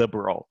very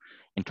liberal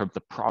in terms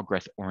of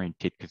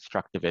progress-oriented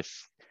constructivist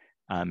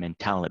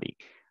mentality.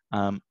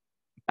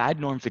 Bad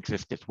norms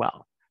exist as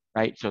well,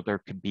 right? So there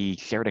could be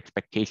shared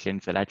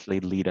expectations that actually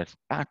lead us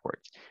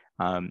backwards.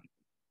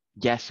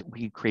 Yes,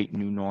 we create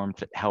new norms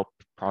that help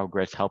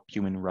progress, help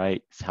human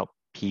rights, help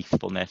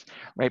peacefulness,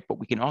 right? But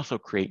we can also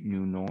create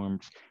new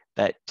norms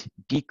that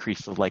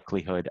decrease the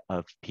likelihood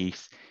of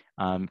peace,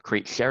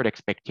 create shared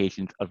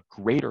expectations of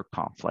greater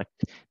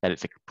conflict, that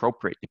it's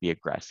appropriate to be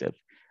aggressive,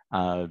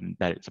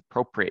 that it's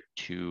appropriate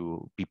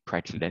to be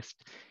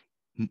prejudiced.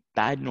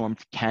 Bad norms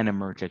can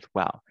emerge as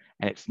well.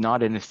 And it's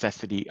not a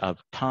necessity of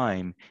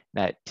time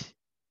that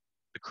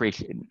the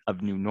creation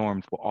of new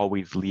norms will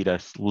always lead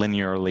us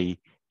linearly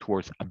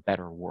towards a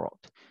better world.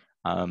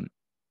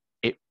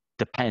 It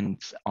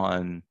depends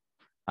on,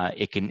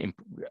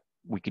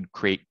 we could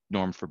create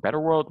norms for a better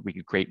world, we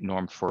could create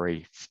norms for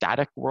a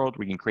static world,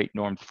 we can create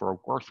norms for a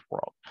worse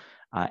world.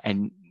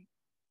 And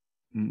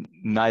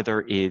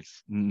neither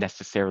is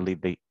necessarily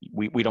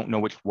we don't know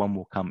which one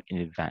will come in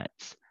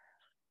advance.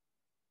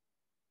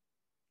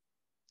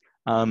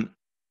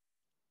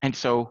 And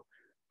so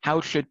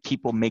how should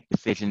people make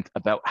decisions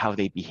about how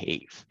they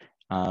behave?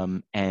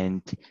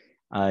 And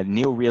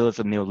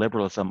neorealism,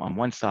 neoliberalism on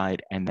one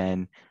side, and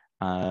then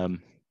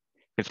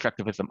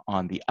constructivism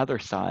on the other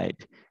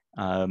side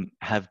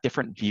have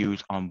different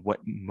views on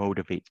what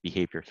motivates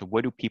behavior. So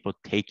what do people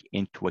take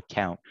into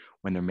account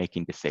when they're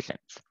making decisions?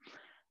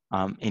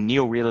 In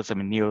neorealism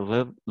and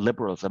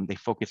neoliberalism, they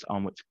focus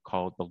on what's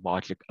called the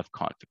logic of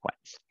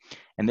consequence.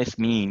 And this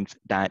means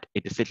that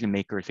a decision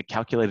maker is a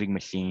calculating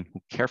machine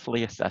who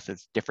carefully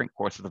assesses different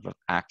courses of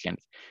actions,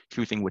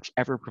 choosing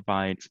whichever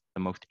provides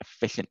the most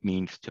efficient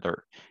means to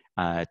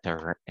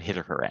his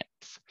or her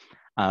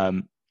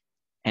ends.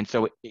 And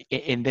so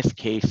in this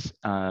case,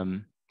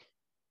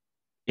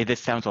 this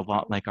sounds a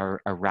lot like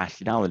our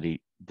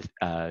rationality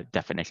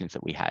definitions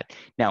that we had.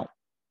 Now,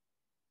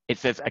 it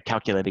says a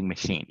calculating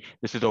machine.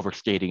 This is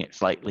overstating it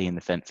slightly in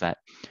the sense that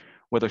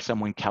whether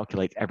someone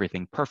calculates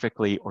everything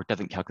perfectly or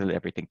doesn't calculate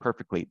everything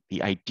perfectly,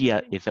 the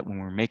idea is that when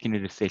we're making a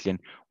decision,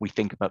 we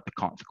think about the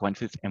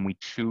consequences and we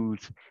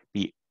choose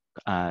the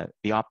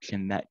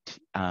option that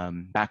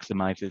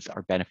maximizes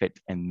our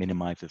benefits and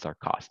minimizes our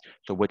costs.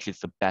 So which is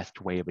the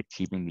best way of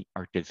achieving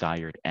our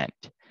desired end.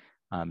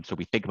 So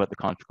we think about the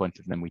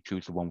consequences and then we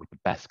choose the one with the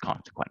best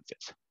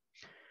consequences.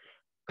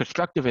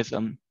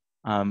 Constructivism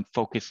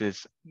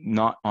focuses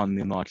not on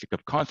the logic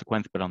of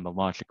consequence, but on the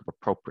logic of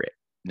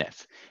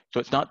appropriateness. So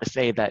it's not to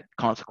say that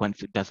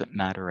consequence doesn't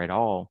matter at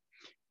all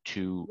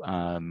to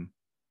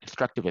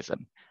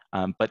constructivism,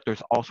 but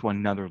there's also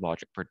another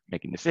logic for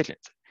making decisions.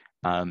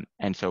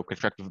 And so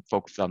constructivism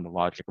focuses on the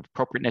logic of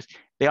appropriateness.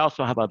 They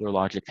also have other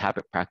logics,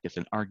 habit, practice,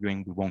 and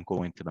arguing. We won't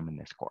go into them in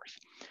this course.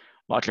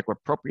 Logic of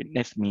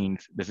appropriateness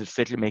means the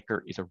decision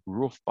maker is a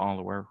rule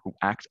follower who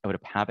acts out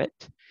of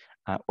habit,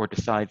 or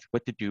decides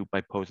what to do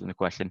by posing the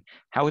question,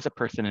 how is a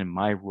person in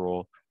my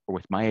role or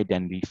with my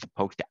identity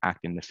supposed to act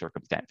in this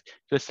circumstance?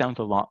 So this sounds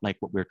a lot like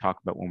what we were talking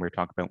about when we were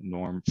talking about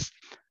norms,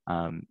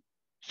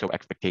 so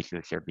expectations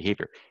of shared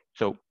behavior.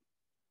 So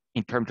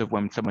in terms of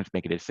when someone's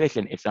making a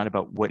decision, it's not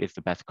about what is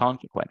the best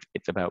consequence,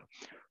 it's about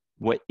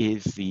what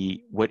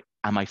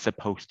am I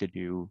supposed to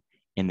do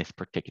in this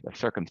particular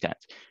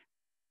circumstance?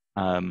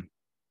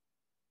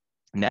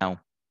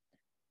 Now,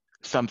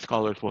 some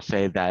scholars will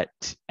say that,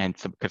 and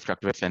some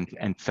constructivists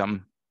and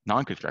some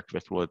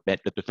non-constructivists will admit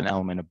that there's an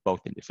element of both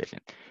in decision.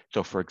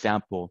 So for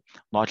example,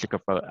 logic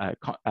of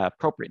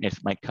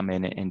appropriateness might come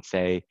in and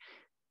say,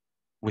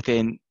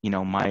 within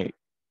my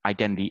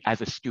identity as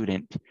a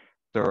student,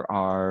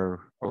 or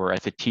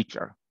as a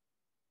teacher,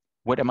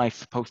 what am I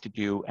supposed to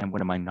do and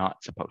what am I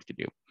not supposed to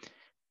do?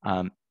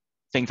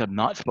 Things I'm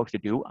not supposed to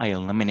do, I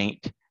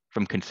eliminate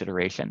from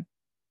consideration.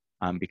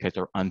 because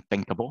they're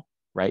unthinkable,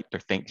 right?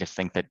 Just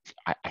think that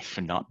I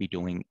should not be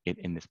doing it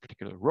in this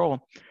particular role.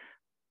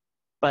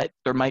 But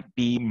there might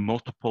be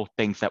multiple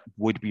things that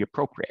would be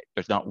appropriate.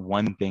 There's not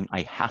one thing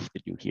I have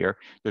to do here.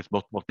 There's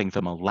multiple things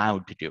I'm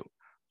allowed to do.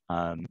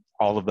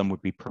 All of them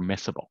would be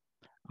permissible.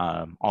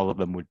 All of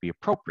them would be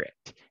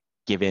appropriate,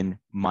 given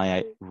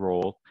my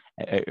role,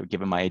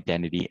 given my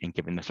identity, and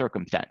given the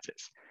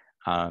circumstances.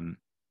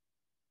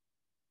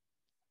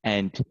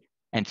 And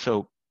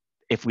so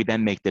if we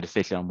then make the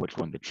decision on which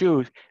one to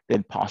choose,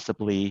 then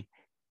possibly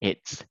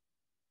it's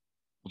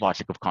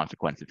logic of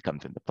consequences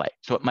comes into play.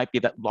 So it might be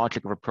that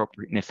logic of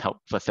appropriateness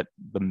helps us at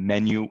the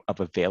menu of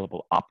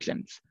available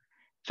options.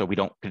 So we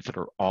don't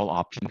consider all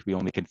options, we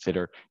only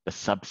consider the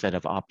subset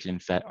of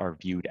options that are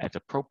viewed as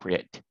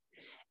appropriate.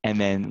 And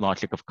then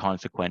logic of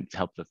consequence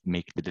helps us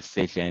make the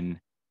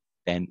decision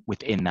then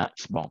within that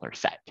smaller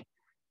set.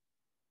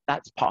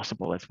 That's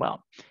possible as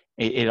well.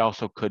 It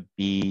also could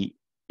be,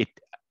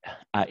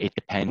 it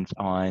depends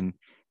on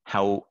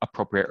how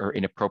appropriate or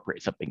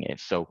inappropriate something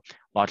is. So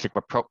logic of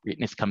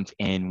appropriateness comes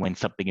in when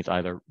something is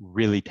either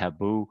really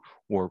taboo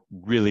or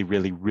really,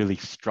 really, really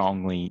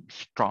strong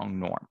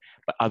norm,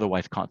 but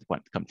otherwise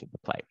consequence comes into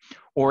play.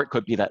 Or it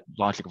could be that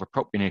logic of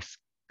appropriateness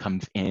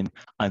comes in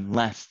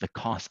unless the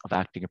costs of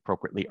acting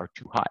appropriately are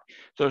too high.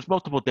 So there's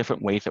multiple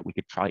different ways that we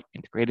could try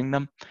integrating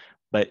them,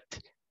 but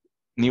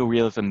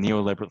neorealism,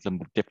 neoliberalism,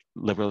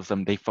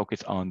 liberalism, they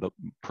focus on the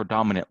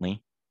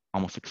predominantly,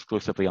 almost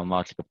exclusively on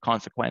logic of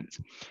consequence.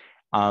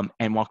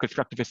 And while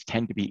constructivists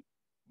tend to be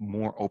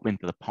more open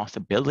to the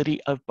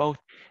possibility of both,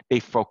 they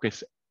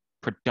focus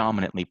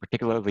predominantly,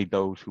 particularly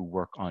those who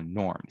work on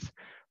norms,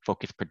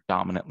 focus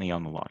predominantly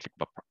on the logic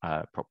of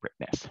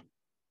appropriateness.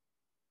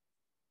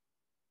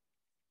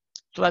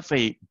 So that's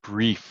a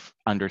brief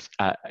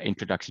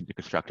introduction to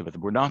constructivism.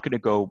 We're not going to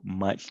go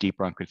much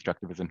deeper on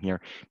constructivism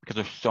here because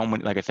there's so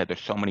many, like I said,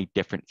 there's so many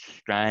different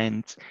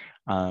strands.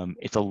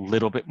 It's a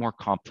little bit more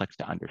complex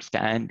to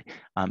understand.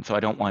 So I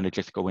don't want to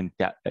just go in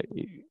depth,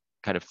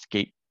 kind of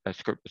skirt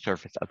the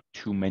surface of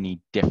too many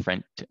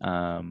different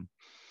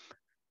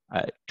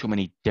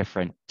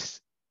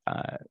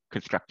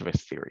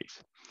constructivist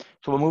theories.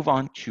 So we'll move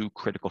on to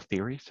critical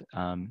theories.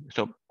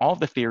 So all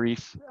the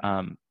theories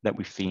that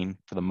we've seen,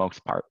 for the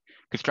most part,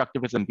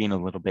 constructivism being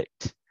a little bit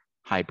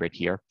hybrid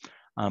here,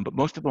 but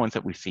most of the ones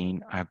that we've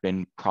seen have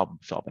been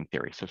problem-solving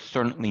theories. So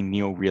certainly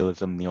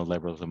neorealism,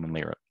 neoliberalism,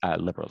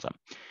 and liberalism.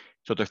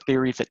 So they're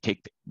theories that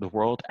take the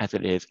world as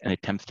it is and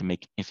attempts to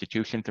make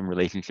institutions and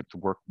relationships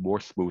work more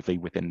smoothly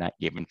within that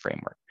given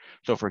framework.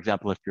 So for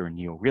example, if you're a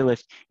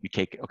neorealist, you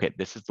take, okay,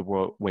 this is the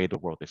way the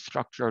world is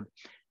structured.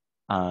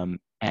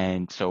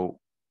 And so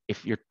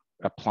if you're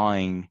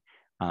applying,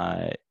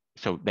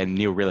 so then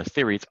neorealist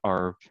theories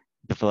are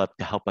developed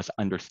to help us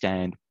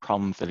understand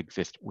problems that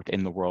exist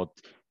within the world.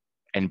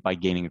 And by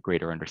gaining a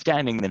greater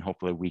understanding, then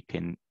hopefully we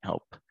can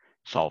help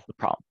solve the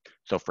problem.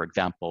 So for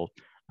example,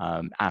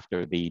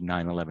 after the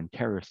 9/11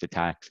 terrorist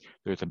attacks,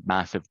 there's a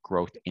massive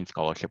growth in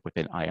scholarship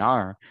within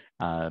IR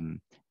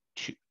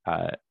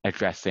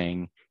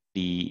addressing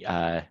the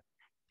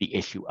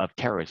issue of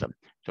terrorism.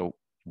 So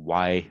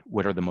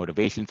what are the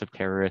motivations of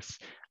terrorists?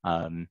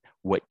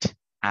 What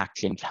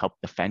actions help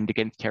defend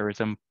against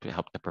terrorism to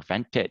help to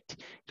prevent it?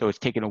 So it's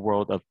taken a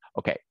world of,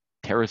 okay,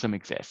 terrorism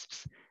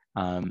exists,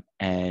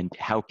 and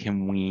how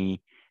can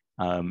we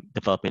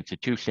develop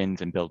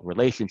institutions and build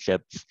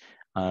relationships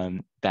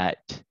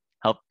that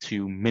help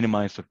to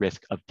minimize the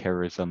risk of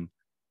terrorism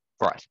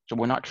for us. So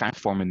we're not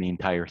transforming the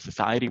entire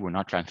society. We're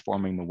not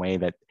transforming the way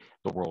that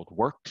the world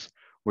works.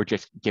 We're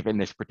just given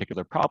this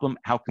particular problem.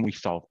 How can we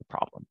solve the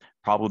problem?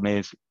 Problem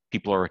is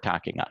people are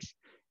attacking us.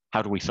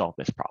 How do we solve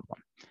this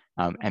problem?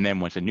 And then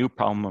once a new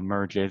problem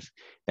emerges,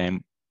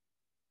 then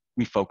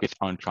we focus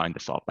on trying to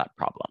solve that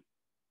problem.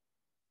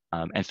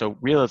 And so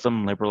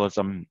realism,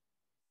 liberalism,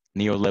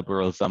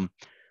 neoliberalism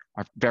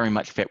are very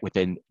much fit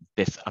within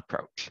this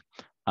approach.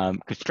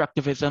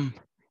 Constructivism,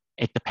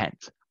 it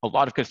depends. A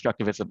lot of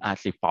constructivism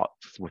actually falls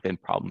within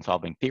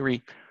problem-solving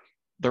theory.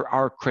 There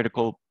are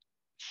critical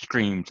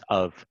streams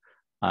of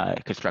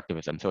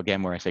constructivism. So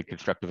again, where I say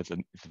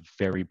constructivism is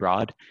very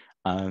broad,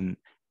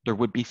 there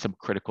would be some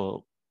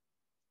critical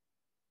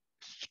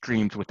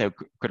streams without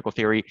critical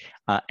theory,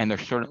 and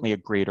there's certainly a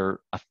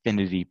greater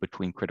affinity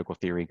between critical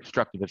theory and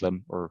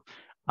constructivism, or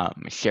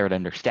shared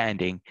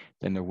understanding,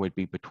 than there would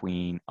be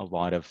between a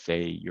lot of,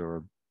 say,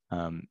 your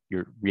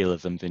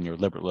realisms and your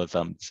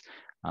liberalisms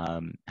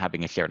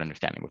having a shared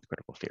understanding with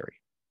critical theory.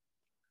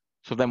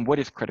 So then what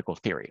is critical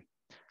theory?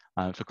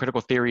 So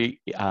critical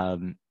theory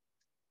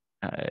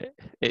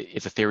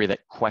is a theory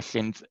that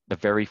questions the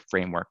very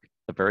framework,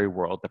 the very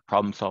world that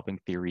problem-solving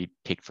theory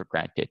takes for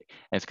granted,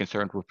 and is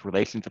concerned with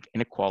relations of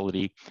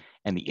inequality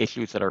and the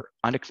issues that are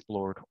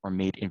unexplored or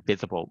made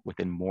invisible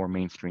within more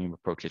mainstream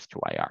approaches to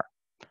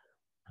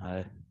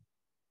IR.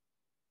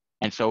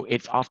 And so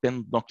it's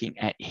often looking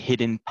at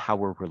hidden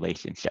power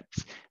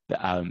relationships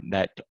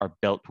that are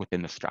built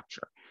within the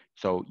structure.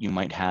 So you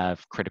might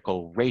have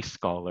critical race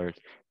scholars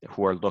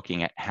who are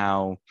looking at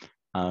how,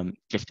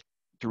 just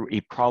through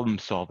a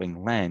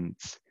problem-solving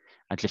lens,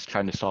 just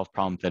trying to solve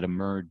problems that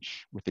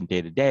emerge within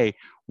day to day,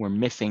 we're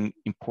missing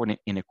important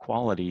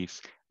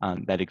inequalities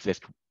that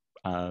exist,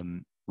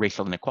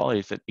 racial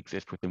inequalities that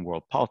exist within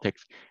world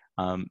politics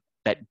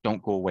that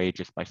don't go away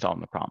just by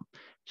solving the problem.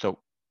 So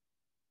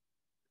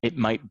it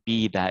might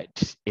be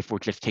that if we're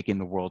just taking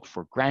the world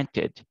for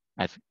granted,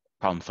 as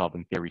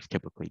problem-solving theories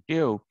typically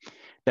do,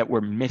 that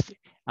we're missing,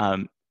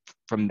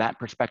 from that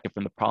perspective,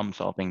 from the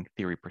problem-solving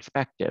theory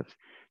perspective,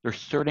 there's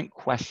certain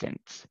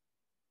questions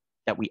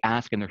that we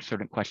ask and there's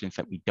certain questions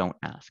that we don't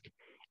ask.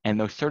 And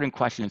those certain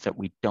questions that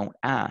we don't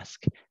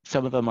ask,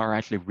 some of them are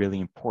actually really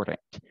important,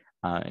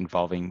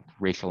 involving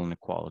racial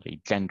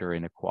inequality, gender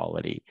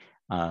inequality,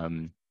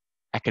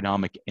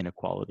 economic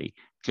inequality,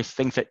 just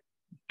things that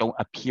don't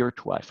appear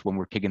to us when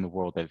we're taking the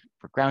world as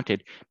for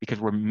granted because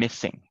we're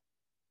missing.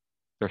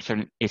 There are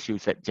certain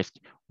issues that just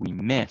we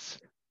miss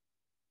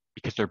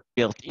because they're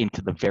built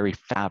into the very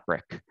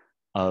fabric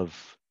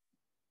of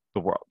the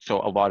world. So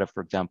a lot of,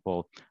 for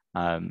example,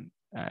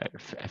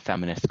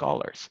 feminist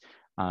scholars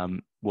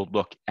will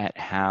look at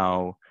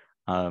how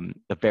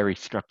the very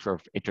structure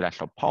of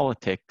international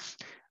politics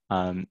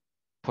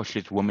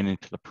pushes women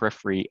into the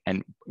periphery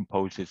and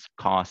imposes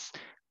costs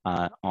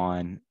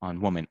on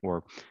women,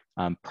 or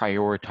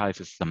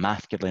prioritizes the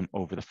masculine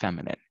over the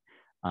feminine.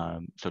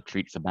 So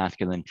treats the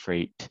masculine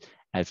trait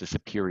as a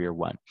superior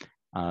one.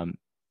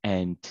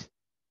 And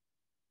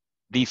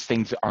these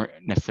things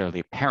aren't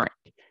necessarily apparent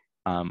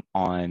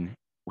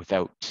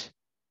without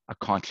a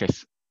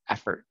conscious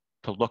effort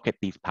to look at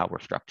these power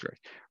structures,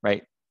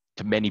 right?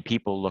 To many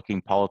people,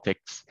 looking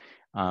politics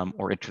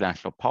or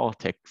international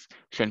politics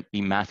shouldn't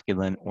be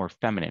masculine or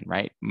feminine,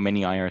 right?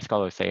 Many IR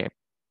scholars say,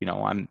 you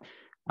know,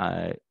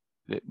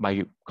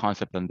 my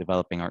concept on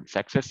developing aren't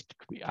sexist.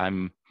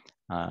 I'm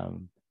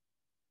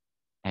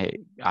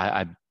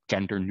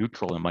gender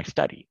neutral in my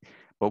study.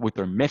 But what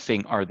they're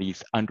missing are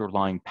these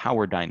underlying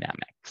power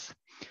dynamics.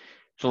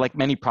 So like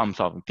many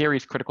problem-solving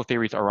theories, critical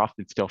theories are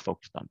often still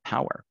focused on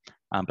power.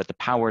 But the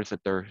powers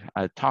that they're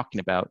talking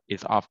about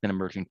is often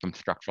emerging from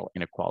structural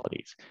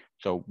inequalities.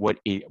 So what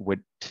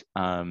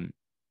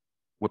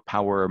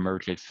power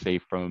emerges, say,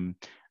 from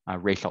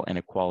racial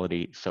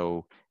inequality?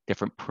 So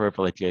different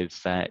privileges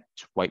that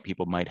white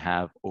people might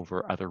have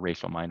over other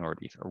racial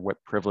minorities, or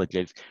what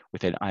privileges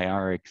within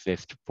IR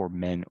exist for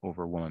men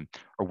over women,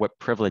 or what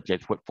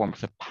privileges, what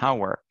forms of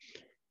power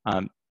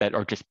that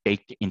are just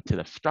baked into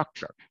the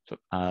structure. So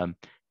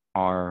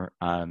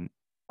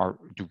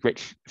do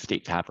rich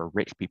states have, or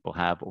rich people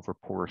have, over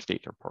poorer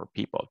states or poor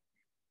people?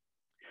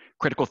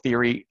 Critical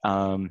theory,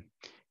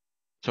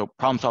 so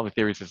problem-solving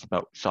theories is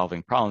about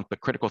solving problems,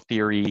 but critical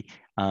theory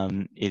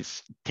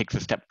takes a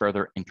step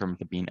further in terms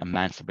of being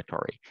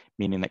emancipatory,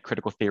 meaning that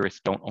critical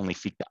theorists don't only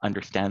seek to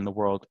understand the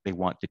world, they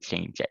want to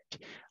change it.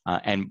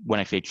 And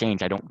when I say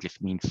change, I don't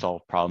just mean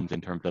solve problems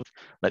in terms of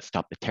let's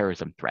stop the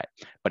terrorism threat,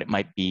 but it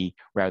might be,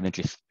 rather than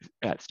just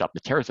stop the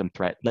terrorism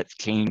threat, let's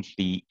change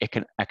the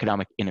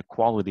economic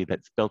inequality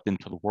that's built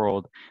into the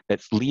world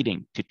that's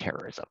leading to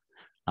terrorism.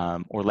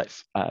 Or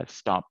let's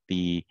stop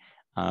the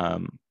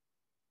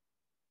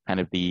kind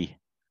of the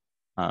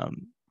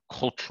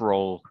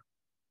cultural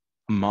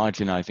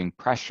homogenizing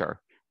pressure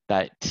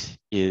that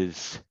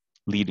is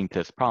leading to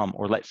this problem,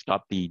 or let's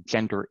stop the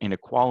gender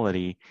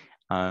inequality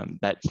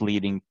that's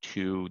leading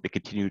to the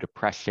continued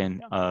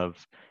oppression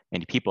of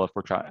many people, if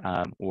we're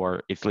trying,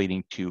 or it's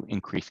leading to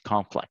increased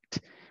conflict.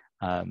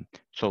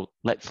 So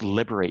let's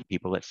liberate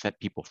people, let's set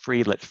people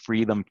free, let's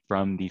free them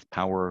from these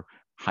power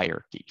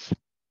hierarchies.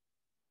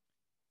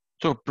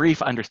 So a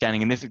brief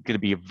understanding, and this is going to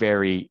be a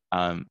very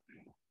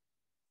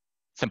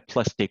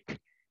simplistic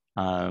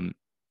kind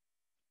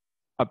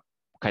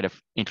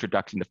of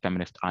introduction to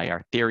feminist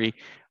IR theory.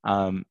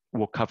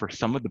 We'll cover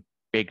some of the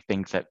big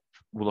things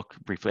we'll look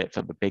briefly at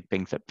some of the big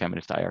things that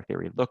feminist IR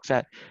theory looks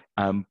at,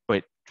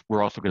 but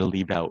we're also going to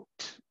leave out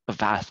the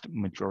vast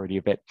majority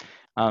of it.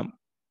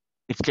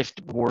 It's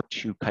just more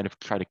to kind of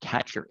try to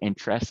catch your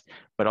interest,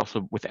 but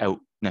also without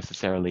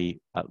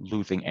necessarily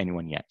losing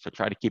anyone yet. So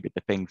try to keep it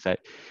to things that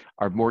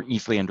are more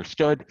easily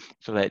understood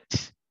so that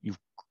you've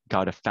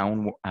got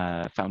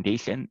a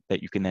foundation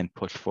that you can then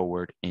push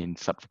forward in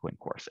subsequent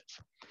courses.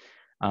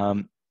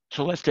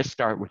 So let's just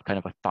start with kind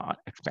of a thought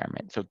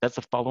experiment. So does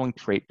the following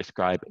trait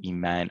describe a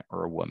man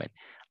or a woman?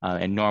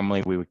 And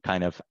normally we would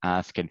kind of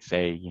ask and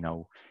say, you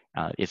know,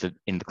 is it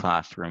in the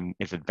classroom,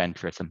 is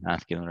adventurous a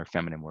masculine or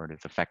feminine word?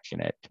 Is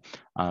affectionate?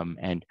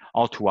 And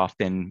all too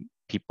often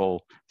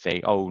people say,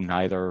 oh,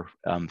 neither,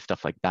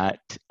 stuff like that,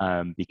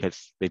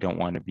 because they don't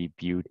want to be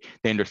viewed.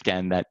 They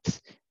understand that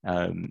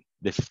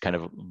this is kind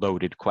of a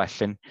loaded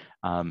question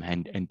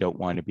and don't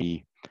want to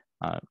be,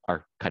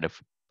 are kind of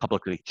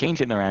publicly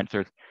changing their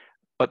answers.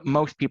 But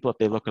most people, if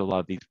they look at a lot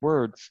of these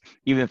words,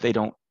 even if they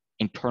don't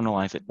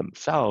internalize it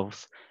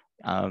themselves,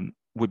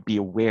 would be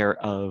aware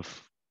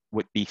of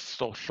what the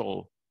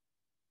social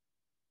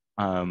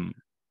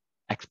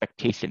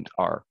expectations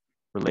are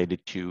related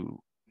to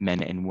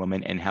men and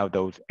women, and how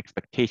those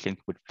expectations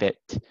would fit,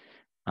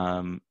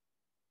 or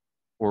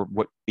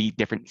what the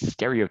different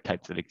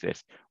stereotypes that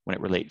exist when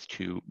it relates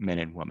to men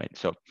and women.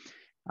 So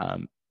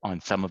on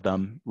some of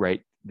them,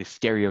 right? The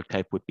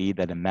stereotype would be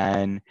that a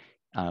man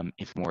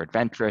is more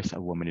adventurous, a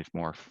woman is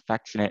more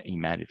affectionate, a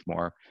man is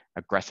more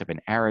aggressive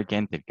and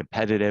arrogant and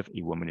competitive,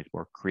 a woman is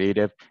more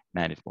creative, a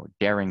man is more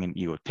daring and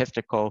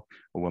egotistical,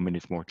 a woman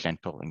is more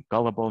gentle and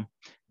gullible, a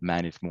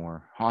man is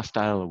more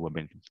hostile, a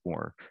woman is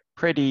more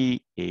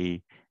pretty, a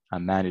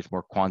man is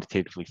more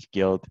quantitatively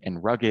skilled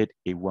and rugged,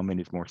 a woman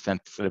is more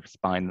sensitive,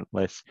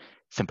 spineless,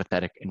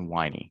 sympathetic, and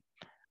whiny.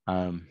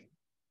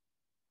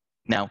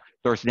 Now,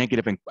 there's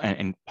negative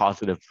and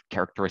positive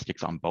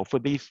characteristics on both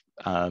of these.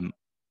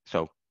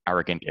 So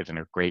arrogant isn't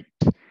a great,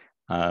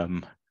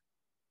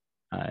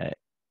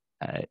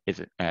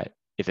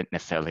 isn't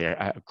necessarily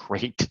a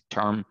great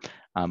term.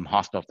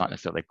 Hostile is not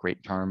necessarily a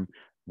great term.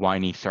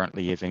 Whiny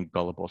certainly isn't.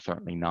 Gullible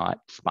certainly not.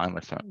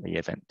 Spineless certainly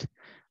isn't.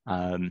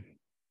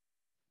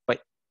 But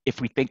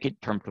if we think in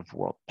terms of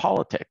world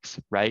politics,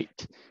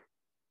 right?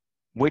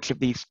 Which of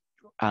these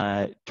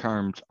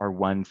terms are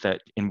ones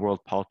that in world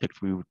politics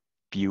we would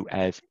view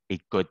as a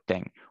good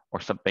thing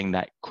or something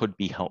that could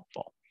be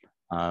helpful?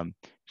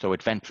 So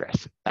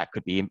adventurous, that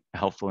could be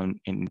helpful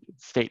in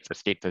states. A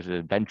state that is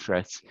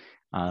adventurous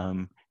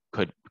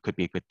could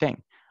be a good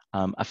thing.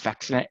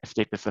 Affectionate, a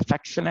state that's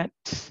affectionate,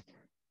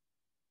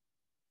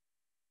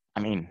 I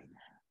mean,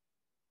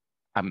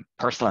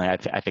 personally, I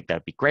think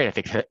that'd be great. I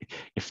think that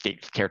if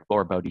states cared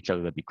more about each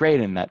other, that'd be great,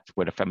 and that's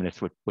what a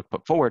feminist would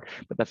put forward.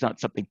 But that's not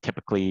something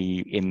typically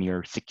in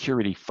your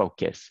security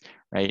focus,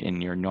 right?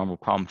 In your normal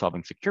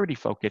problem-solving security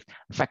focus,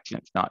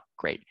 affectionate's not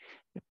great.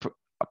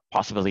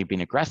 Possibility of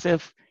being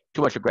aggressive,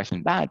 too much aggression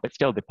is bad, but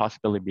still the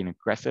possibility of being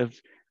aggressive,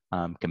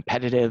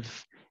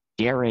 competitive,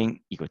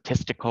 daring,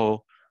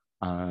 egotistical,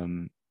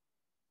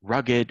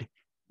 rugged.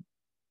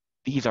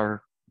 These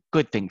are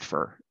good things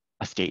for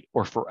a state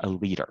or for a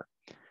leader.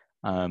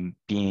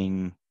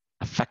 Being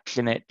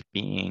affectionate,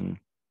 being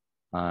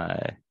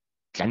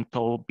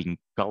gentle, being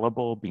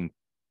gullible, being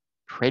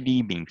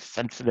pretty, being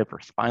sensitive or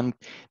spineless.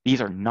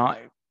 These are not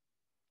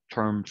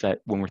terms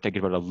that when we're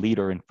thinking about a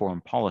leader in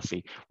foreign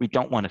policy, we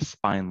don't want a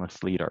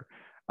spineless leader.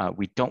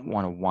 We don't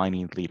want a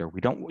whiny leader.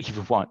 We don't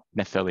even want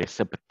necessarily a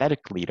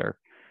sympathetic leader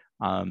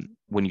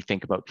when you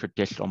think about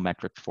traditional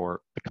metrics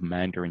for the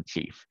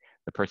commander-in-chief,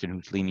 the person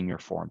who's leading your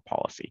foreign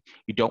policy.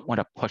 You don't want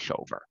a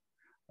pushover.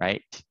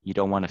 Right? You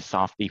don't want a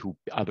softie who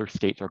other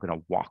states are going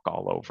to walk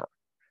all over.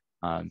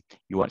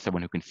 You want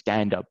someone who can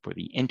stand up for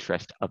the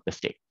interest of the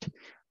state.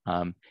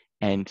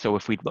 And so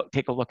if we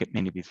take a look at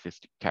many of these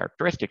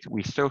characteristics,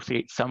 we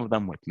associate some of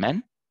them with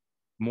men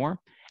more,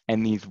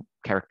 and these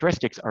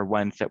characteristics are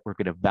ones that we're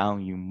going to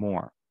value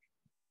more.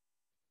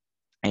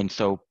 And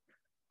so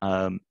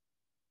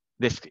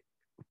this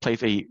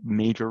plays a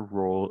major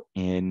role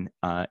in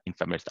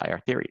feminist IR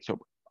theory. So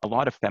a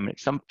lot of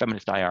some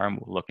feminist IR, and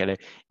we'll look at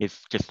it, is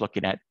just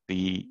looking at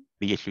the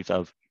issues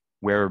of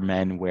where are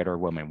men, where are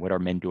women, what are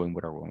men doing,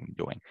 what are women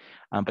doing.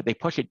 But they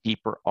push it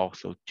deeper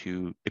also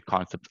to the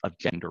concepts of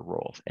gender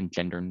roles and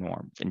gender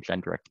norms and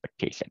gender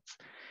expectations.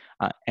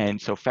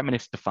 And so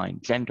feminists define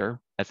gender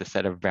as a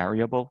set of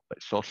variable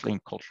but socially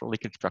and culturally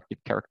constructed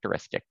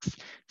characteristics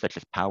such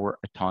as power,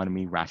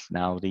 autonomy,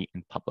 rationality,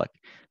 and public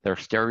that are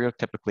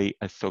stereotypically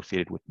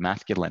associated with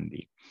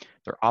masculinity.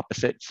 Their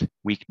opposites,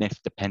 weakness,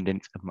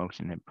 dependence,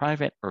 emotion, and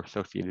private, are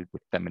associated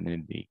with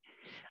femininity.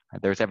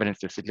 There's evidence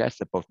to suggest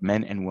that both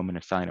men and women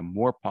assign a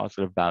more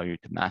positive value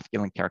to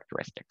masculine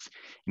characteristics.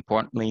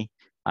 Importantly,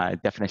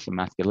 definition of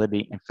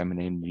masculinity and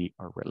femininity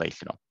are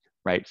relational.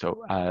 Right,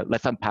 so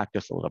let's unpack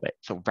this a little bit.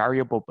 So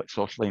variable but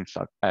socially and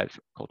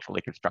culturally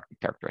constructed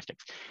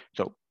characteristics.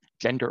 So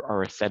gender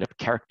are a set of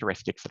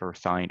characteristics that are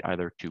assigned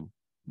either to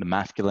the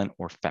masculine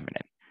or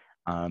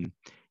feminine.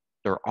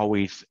 They're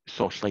always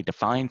socially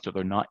defined, so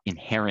they're not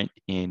inherent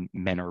in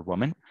men or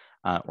women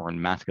or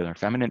in masculine or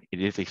feminine.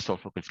 It is a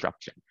social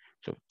construction.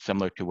 So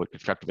similar to what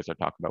constructivists are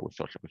talking about with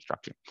social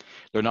construction.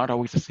 They're not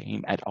always the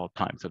same at all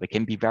times, so they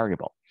can be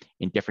variable.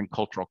 In different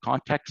cultural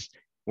contexts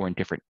or in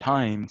different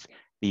times,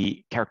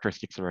 the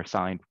characteristics that are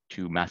assigned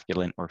to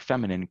masculine or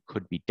feminine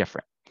could be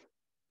different.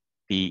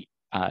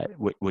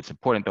 What's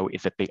important though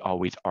is that they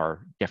always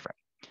are different.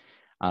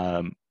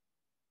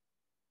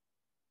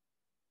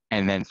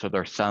 And then so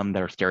there are some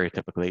that are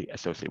stereotypically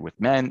associated with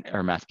men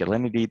or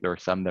masculinity. There are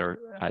some that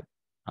are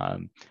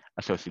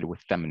associated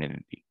with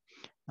femininity.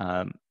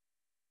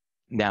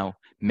 Now,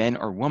 men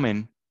or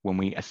women, when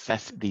we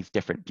assess these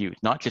different views,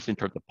 not just in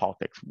terms of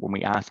politics, when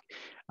we ask,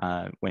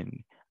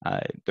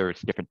 there's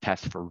different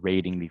tests for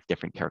rating these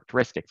different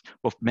characteristics,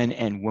 both men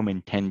and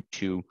women tend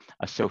to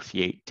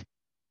associate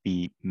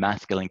the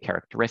masculine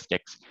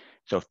characteristics.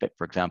 So if,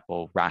 for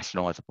example,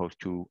 rational as opposed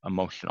to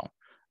emotional,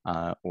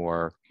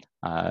 or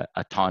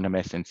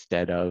autonomous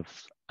instead of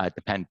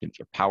dependence,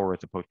 or power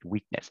as opposed to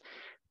weakness.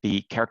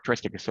 The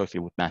characteristic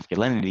associated with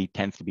masculinity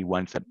tends to be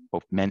ones that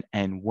both men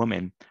and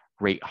women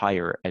rate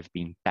higher as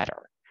being better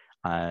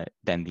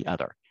than the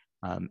other.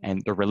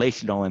 And they're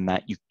relational in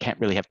that you can't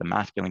really have the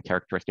masculine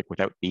characteristic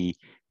without the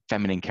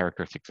feminine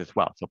characteristics as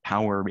well. So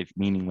power is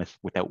meaningless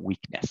without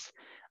weakness.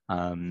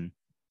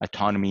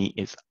 Autonomy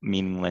is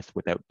meaningless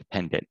without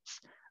dependence.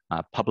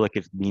 Public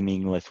is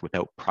meaningless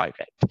without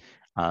private.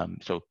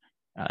 So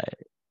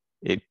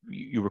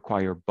you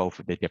require both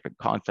of the different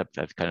concepts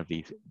as kind of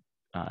these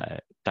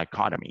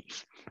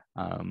dichotomies.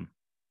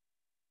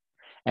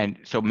 And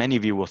so many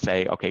of you will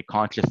say, okay,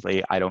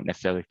 consciously, I don't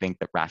necessarily think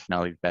that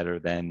rationality is better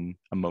than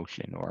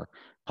emotion, or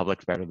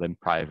public's better than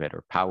private,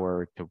 or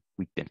power to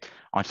weakness.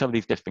 On some of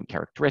these different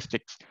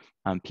characteristics,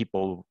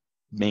 people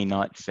may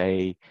not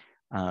say,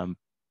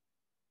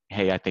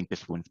 hey, I think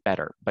this one's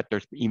better. But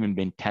there's even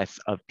been tests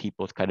of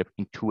people's kind of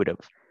intuitive,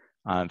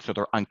 so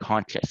their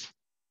unconscious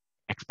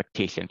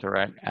expectations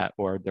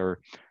or their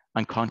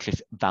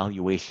unconscious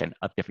valuation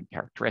of different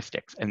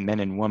characteristics. And men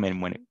and women,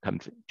 when it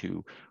comes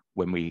to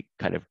when we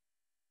kind of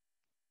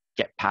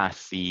get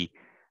past the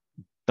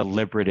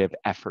deliberative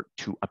effort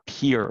to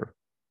appear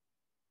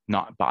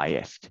not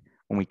biased,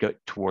 when we go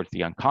towards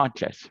the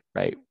unconscious,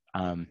 right,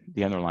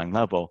 the underlying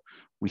level,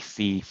 we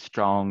see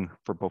strong,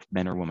 for both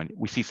men or women,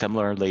 we see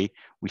similarly,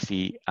 we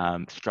see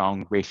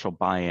strong racial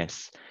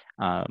bias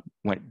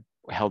when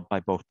held by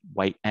both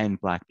white and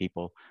Black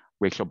people,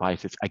 racial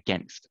biases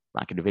against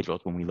Black individuals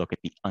when we look at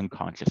the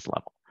unconscious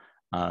level.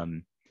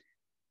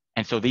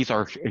 And so these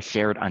are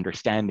shared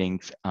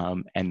understandings,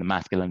 and the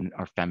masculine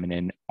or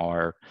feminine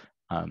are,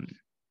 and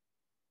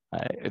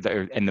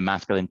the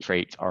masculine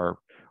traits are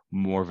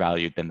more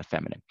valued than the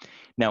feminine.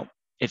 Now,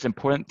 it's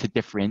important to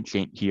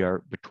differentiate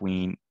here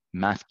between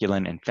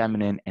masculine and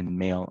feminine and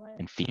male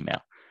and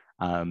female.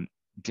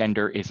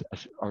 Gender is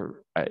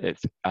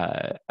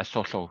a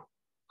social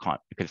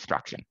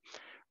construction,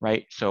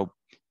 right? So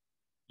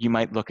you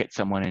might look at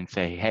someone and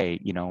say, hey,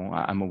 you know,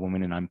 I'm a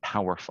woman and I'm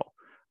powerful,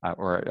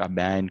 or a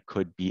man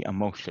could be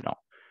emotional.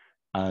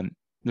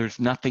 There's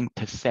nothing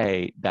to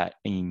say that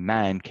a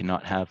man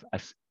cannot have a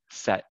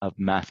set of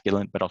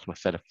masculine, but also a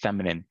set of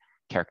feminine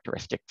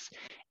characteristics,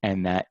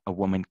 and that a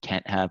woman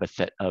can't have a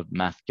set of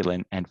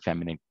masculine and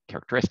feminine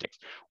characteristics.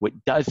 What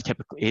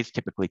is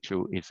typically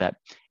true is that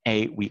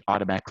we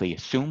automatically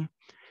assume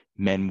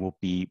men will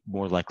be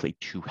more likely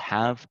to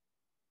have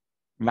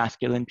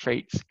masculine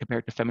traits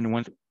compared to feminine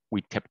ones.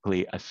 We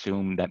typically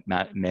assume that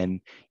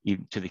men,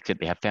 even to the extent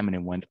they have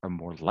feminine ones, are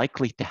more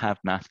likely to have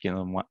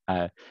masculine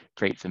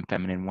traits than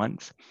feminine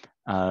ones.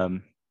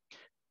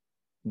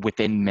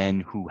 Within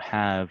men who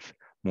have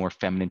more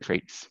feminine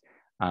traits,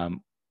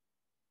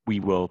 we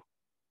will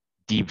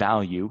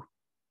devalue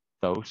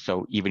those.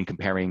 So even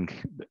comparing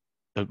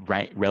the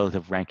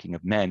relative ranking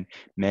of men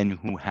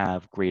who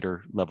have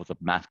greater levels of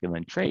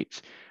masculine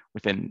traits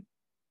within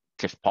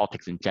just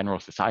politics in general,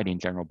 society in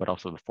general, but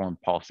also the foreign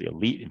policy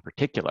elite in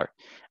particular,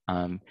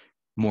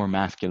 more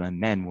masculine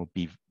men will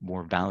be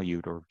more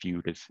valued or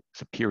viewed as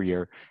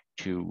superior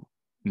to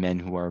men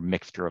who are a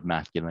mixture of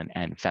masculine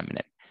and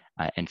feminine,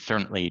 and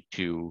certainly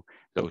to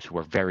those who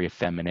are very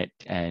effeminate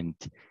and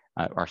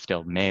are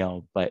still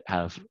male, but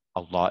have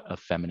a lot of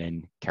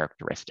feminine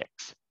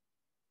characteristics.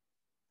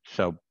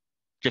 So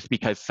just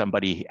because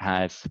somebody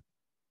has,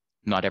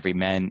 not every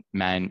man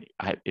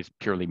is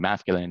purely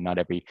masculine and not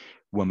every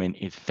woman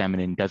is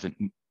feminine,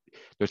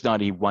 there's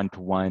not a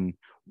one-to-one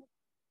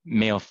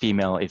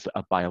male-female is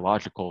a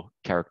biological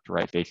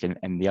characterization,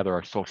 and the other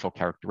are social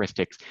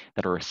characteristics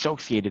that are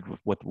associated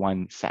with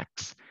one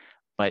sex,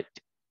 but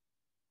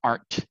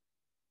aren't,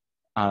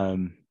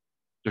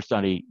 there's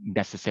not a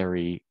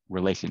necessary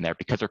relation there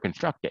because they're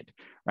constructed,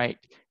 right?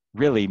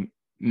 Really,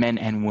 men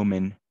and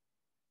women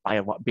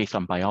based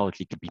on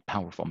biology can be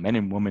powerful. Men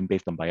and women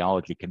based on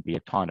biology can be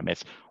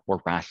autonomous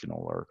or rational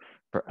or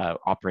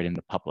operate in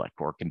the public,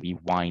 or can be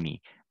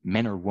whiny.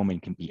 Men or women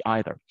can be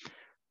either.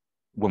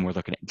 When we're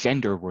looking at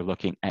gender, we're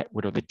looking at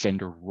what are the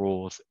gender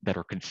roles that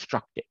are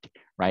constructed,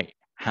 right?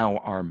 How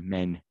are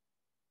men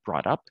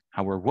brought up?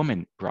 How are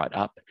women brought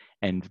up?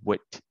 And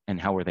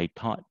how are they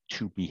taught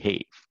to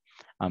behave?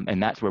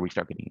 And that's where we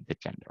start getting into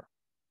gender.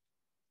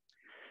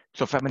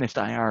 So feminist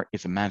IR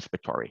is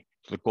emancipatory.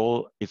 So the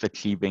goal is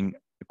achieving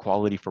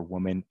equality for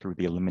women through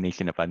the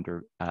elimination of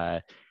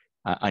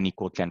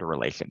unequal gender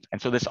relations. And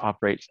so this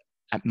operates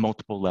at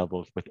multiple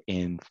levels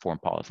within foreign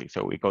policy.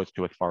 So it goes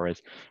to as far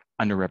as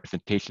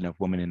underrepresentation of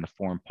women in the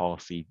foreign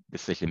policy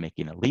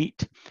decision-making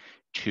elite,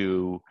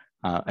 to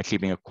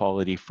achieving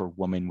equality for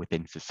women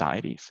within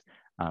societies,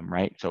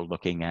 right? So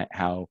looking at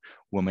how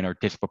women and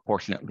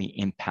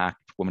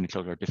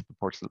children are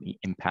disproportionately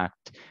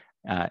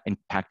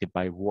impacted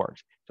by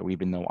wars. So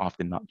even though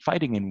often not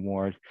fighting in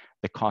wars,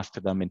 the cost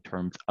to them in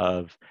terms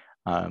of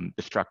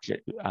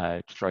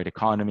destroyed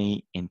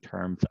economy, in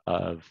terms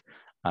of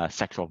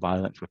sexual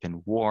violence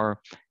within war,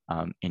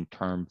 in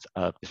terms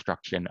of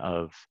destruction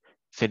of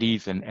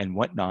cities and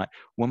whatnot,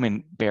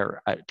 women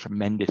bear a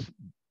tremendous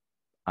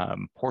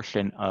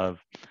portion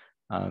of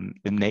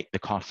the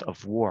cost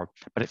of war.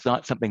 But it's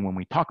not something, when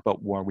we talk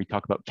about war, we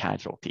talk about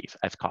casualties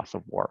as cost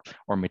of war,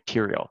 or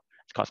material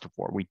as cost of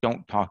war. We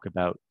don't talk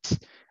about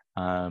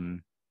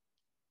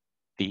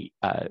the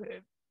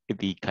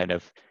kind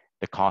of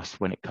the cost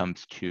when it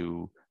comes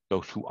to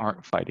those who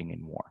aren't fighting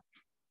in war.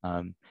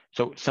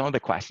 So some of the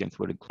questions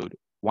would include,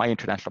 why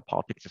international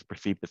politics is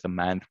perceived as a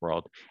man's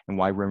world, and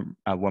why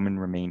women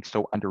remain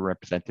so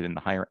underrepresented in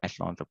the higher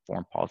echelons of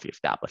foreign policy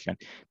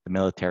establishment, the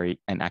military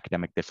and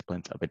academic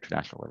disciplines of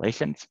international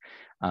relations.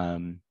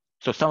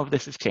 So some of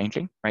this is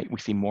changing, right? We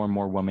see more and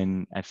more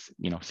women as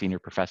senior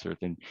professors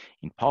in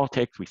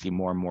politics. We see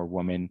more and more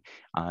women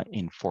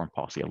in foreign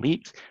policy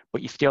elites.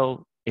 But you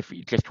still, if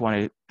you just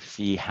want to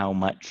see how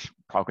much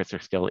progress there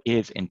still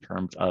is in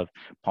terms of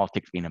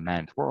politics being a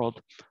man's world,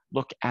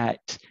 look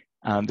at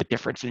the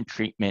difference in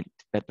treatment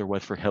that there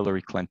was for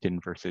Hillary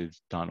Clinton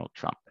versus Donald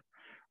Trump,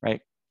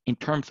 right? In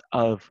terms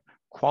of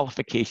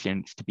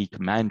qualifications to be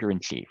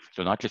commander-in-chief,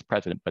 so not just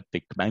president, but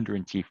the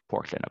commander-in-chief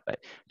portion of it.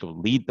 So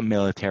lead the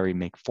military,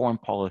 make foreign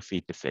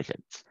policy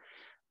decisions.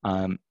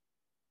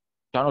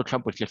 Donald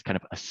Trump was just kind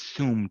of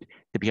assumed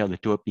to be able to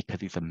do it because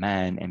he's a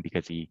man and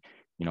because he,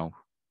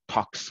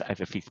 talks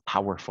as if he's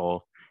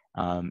powerful,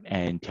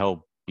 and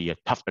he'll be a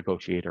tough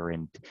negotiator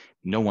and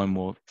no one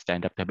will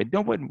stand up to him. But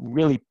no one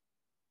really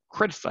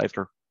criticized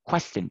or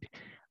questioned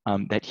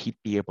that he'd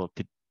be able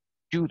to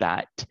do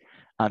that,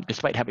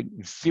 despite having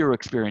zero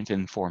experience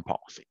in foreign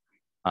policy.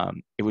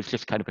 It was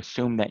just kind of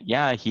assumed that,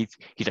 yeah, he's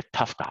a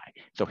tough guy,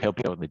 so he'll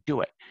be able to do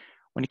it.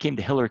 When it came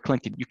to Hillary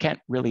Clinton, you can't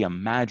really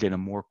imagine a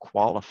more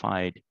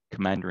qualified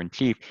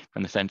commander-in-chief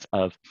from the sense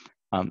of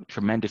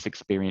tremendous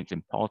experience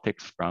in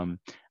politics, from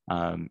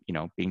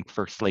being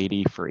First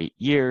Lady for 8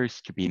 years,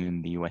 to being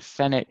in the US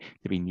Senate,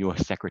 to being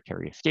US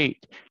Secretary of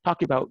State,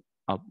 talking about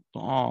a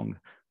long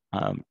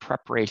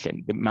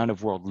preparation, the amount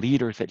of world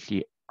leaders that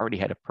she already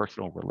had a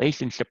personal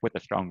relationship with, a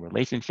strong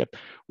relationship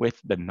with,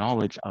 the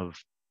knowledge of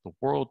the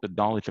world, the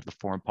knowledge of the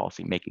foreign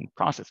policy making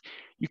process.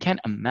 You can't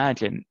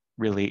imagine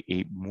really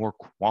a more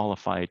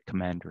qualified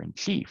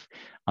commander-in-chief,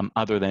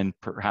 other than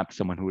perhaps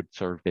someone who had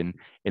served in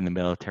the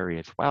military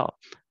as well.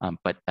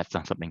 But that's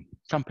not something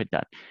Trump had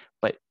done.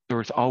 But there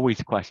was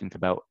always questions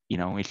about,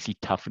 is she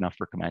tough enough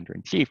for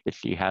commander-in-chief? Does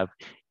she have,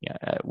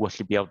 will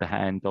she be able to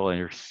handle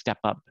or step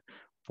up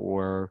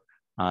for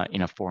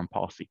in a foreign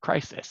policy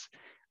crisis?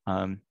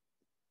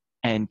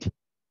 And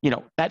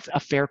that's a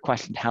fair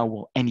question. How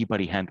will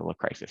anybody handle a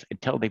crisis?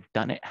 Until they've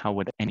done it, how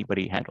would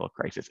anybody handle a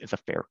crisis is a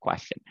fair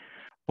question.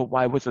 But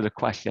why was it a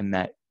question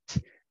that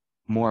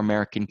more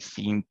Americans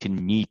seem to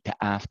need to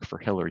ask for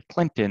Hillary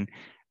Clinton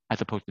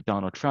as opposed to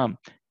Donald Trump,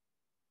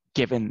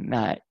 given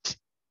that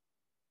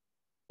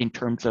in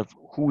terms of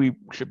who we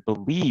should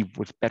believe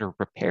was better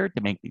prepared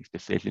to make these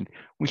decisions,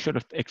 we should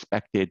have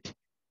expected,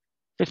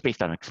 just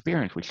based on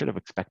experience, we should have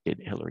expected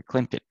Hillary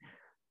Clinton.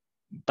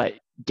 But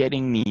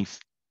getting these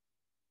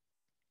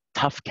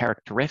tough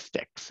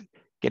characteristics,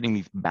 getting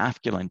these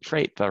masculine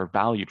traits that are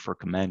valued for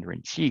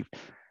commander-in-chief,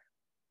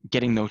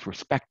 getting those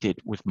respected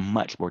was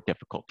much more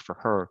difficult for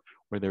her,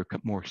 where they're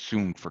more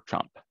assumed for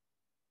Trump.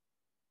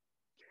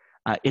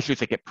 Issues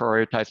that get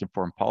prioritized in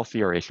foreign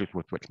policy are issues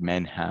with which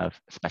men have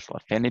special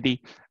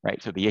affinity,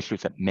 right? So the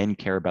issues that men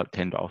care about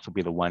tend to also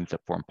be the ones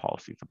that foreign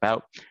policy is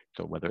about.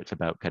 So whether it's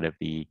about kind of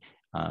the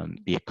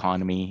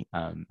economy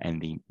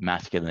and the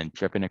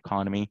masculine-driven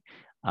economy,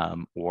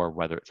 or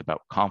whether it's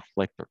about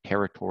conflict or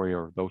territory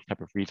or those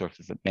type of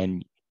resources that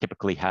men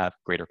typically have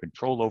greater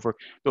control over,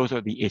 those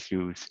are the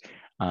issues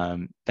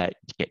that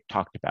get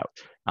talked about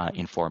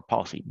in foreign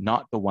policy,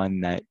 not the one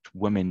that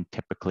women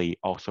typically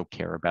also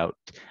care about,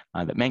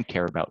 that men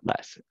care about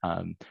less.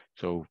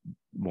 So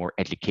more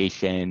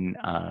education,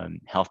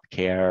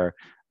 healthcare,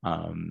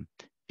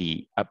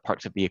 the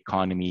parts of the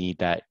economy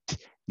that,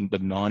 the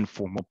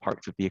non-formal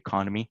parts of the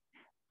economy.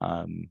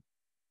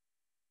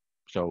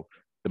 So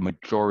the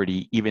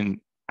majority, even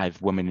as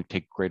women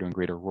take greater and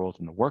greater roles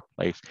in the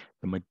workplace,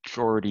 the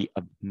majority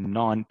of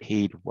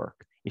non-paid work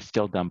is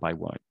still done by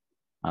women.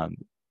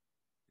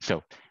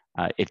 So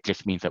it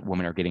just means that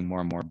women are getting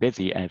more and more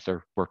busy as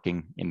they're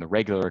working in the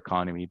regular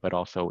economy, but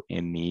also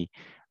in the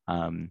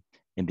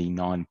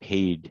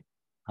non-paid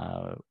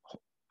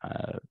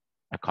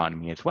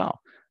economy as well.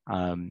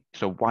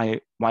 So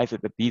why is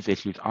it that these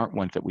issues aren't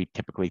ones that we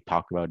typically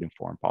talk about in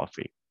foreign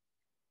policy?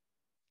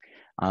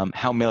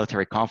 How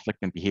military conflict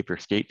and behavior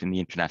states in the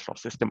international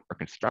system are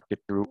constructed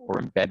through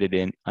or embedded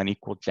in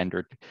unequal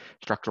gendered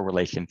structural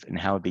relations, and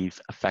how these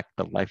affect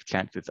the life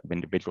chances of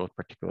individuals,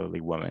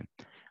 particularly women.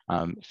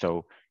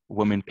 So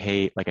women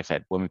pay, like I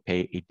said, women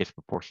pay a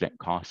disproportionate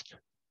cost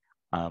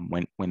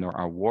when there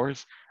are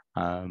wars.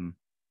 But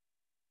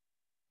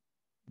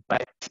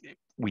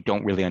we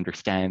don't really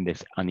understand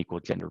this unequal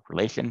gendered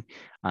relation,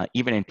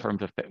 even in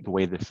terms of the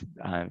way this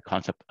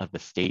concept of the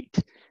state,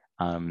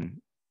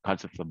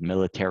 concepts of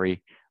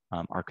military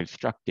are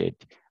constructed.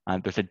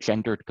 There's a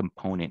gendered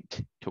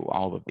component to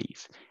all of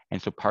these. And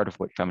so part of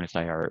what Feminist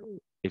IR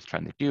is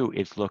trying to do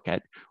is look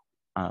at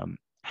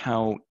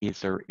how is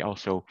there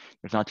also,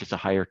 there's not just a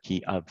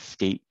hierarchy of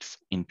states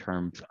in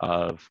terms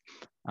of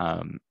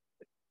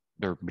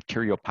their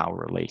material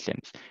power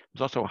relations.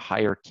 There's also a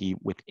hierarchy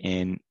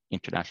within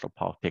international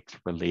politics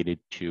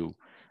related to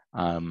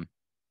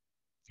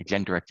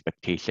gender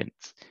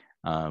expectations,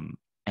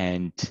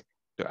 and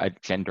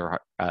gender,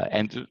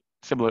 and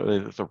similarly,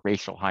 there's a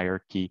racial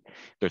hierarchy.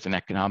 There's an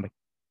economic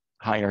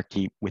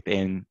hierarchy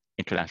within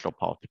international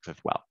politics as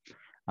well.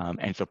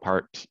 And so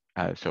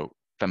so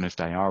feminist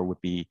IR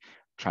would be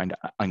trying to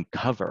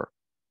uncover,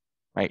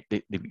 right,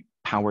 the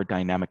power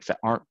dynamics that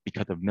aren't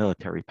because of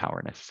military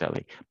power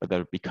necessarily, but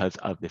that are because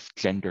of this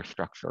gender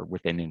structure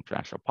within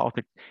international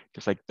politics,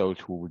 just like those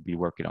who would be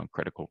working on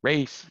critical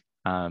race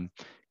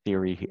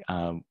theory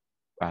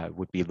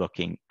would be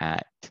looking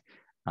at,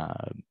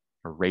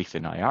 or race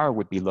in IR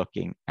would be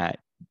looking at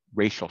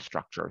racial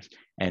structures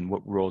and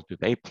what roles do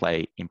they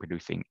play in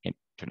producing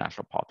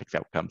international politics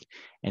outcomes,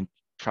 and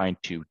trying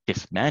to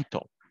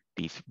dismantle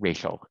these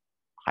racial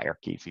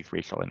hierarchies, these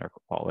racial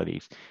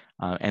inequalities,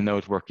 and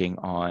those working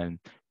on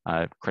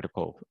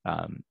critical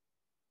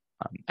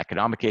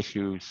economic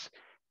issues,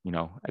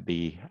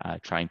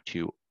 trying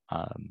to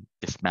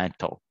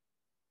dismantle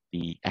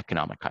the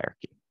economic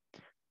hierarchy.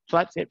 So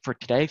that's it for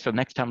today. So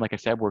next time, like I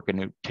said, we're going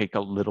to take a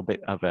little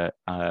bit of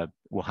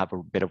we'll have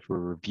a bit of a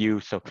review.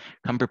 So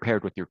come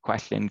prepared with your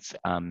questions.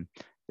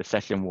 The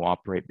session will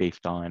operate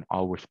based on,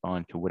 I'll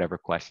respond to whatever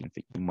questions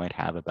that you might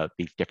have about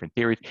these different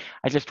theories.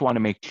 I just want to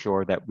make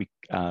sure that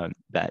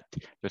that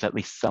there's at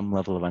least some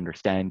level of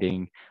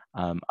understanding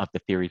of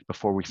the theories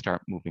before we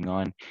start moving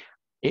on.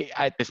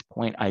 At this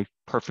point, and it's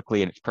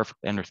perfectly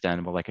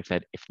understandable, like I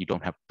said, if you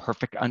don't have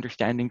perfect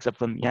understandings of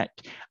them yet,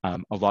 a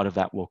lot of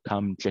that will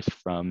come just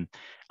from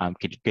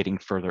getting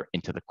further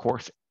into the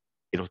course.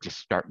 It'll just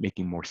start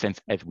making more sense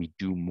as we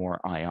do more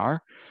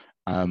IR.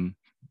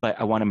 But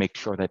I want to make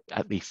sure that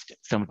at least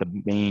some of the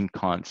main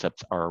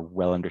concepts are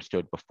well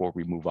understood before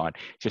we move on,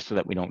 just so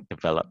that we don't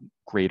develop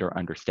greater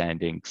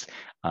understandings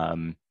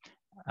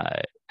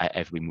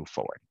as we move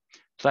forward.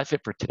 So that's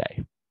it for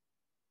today.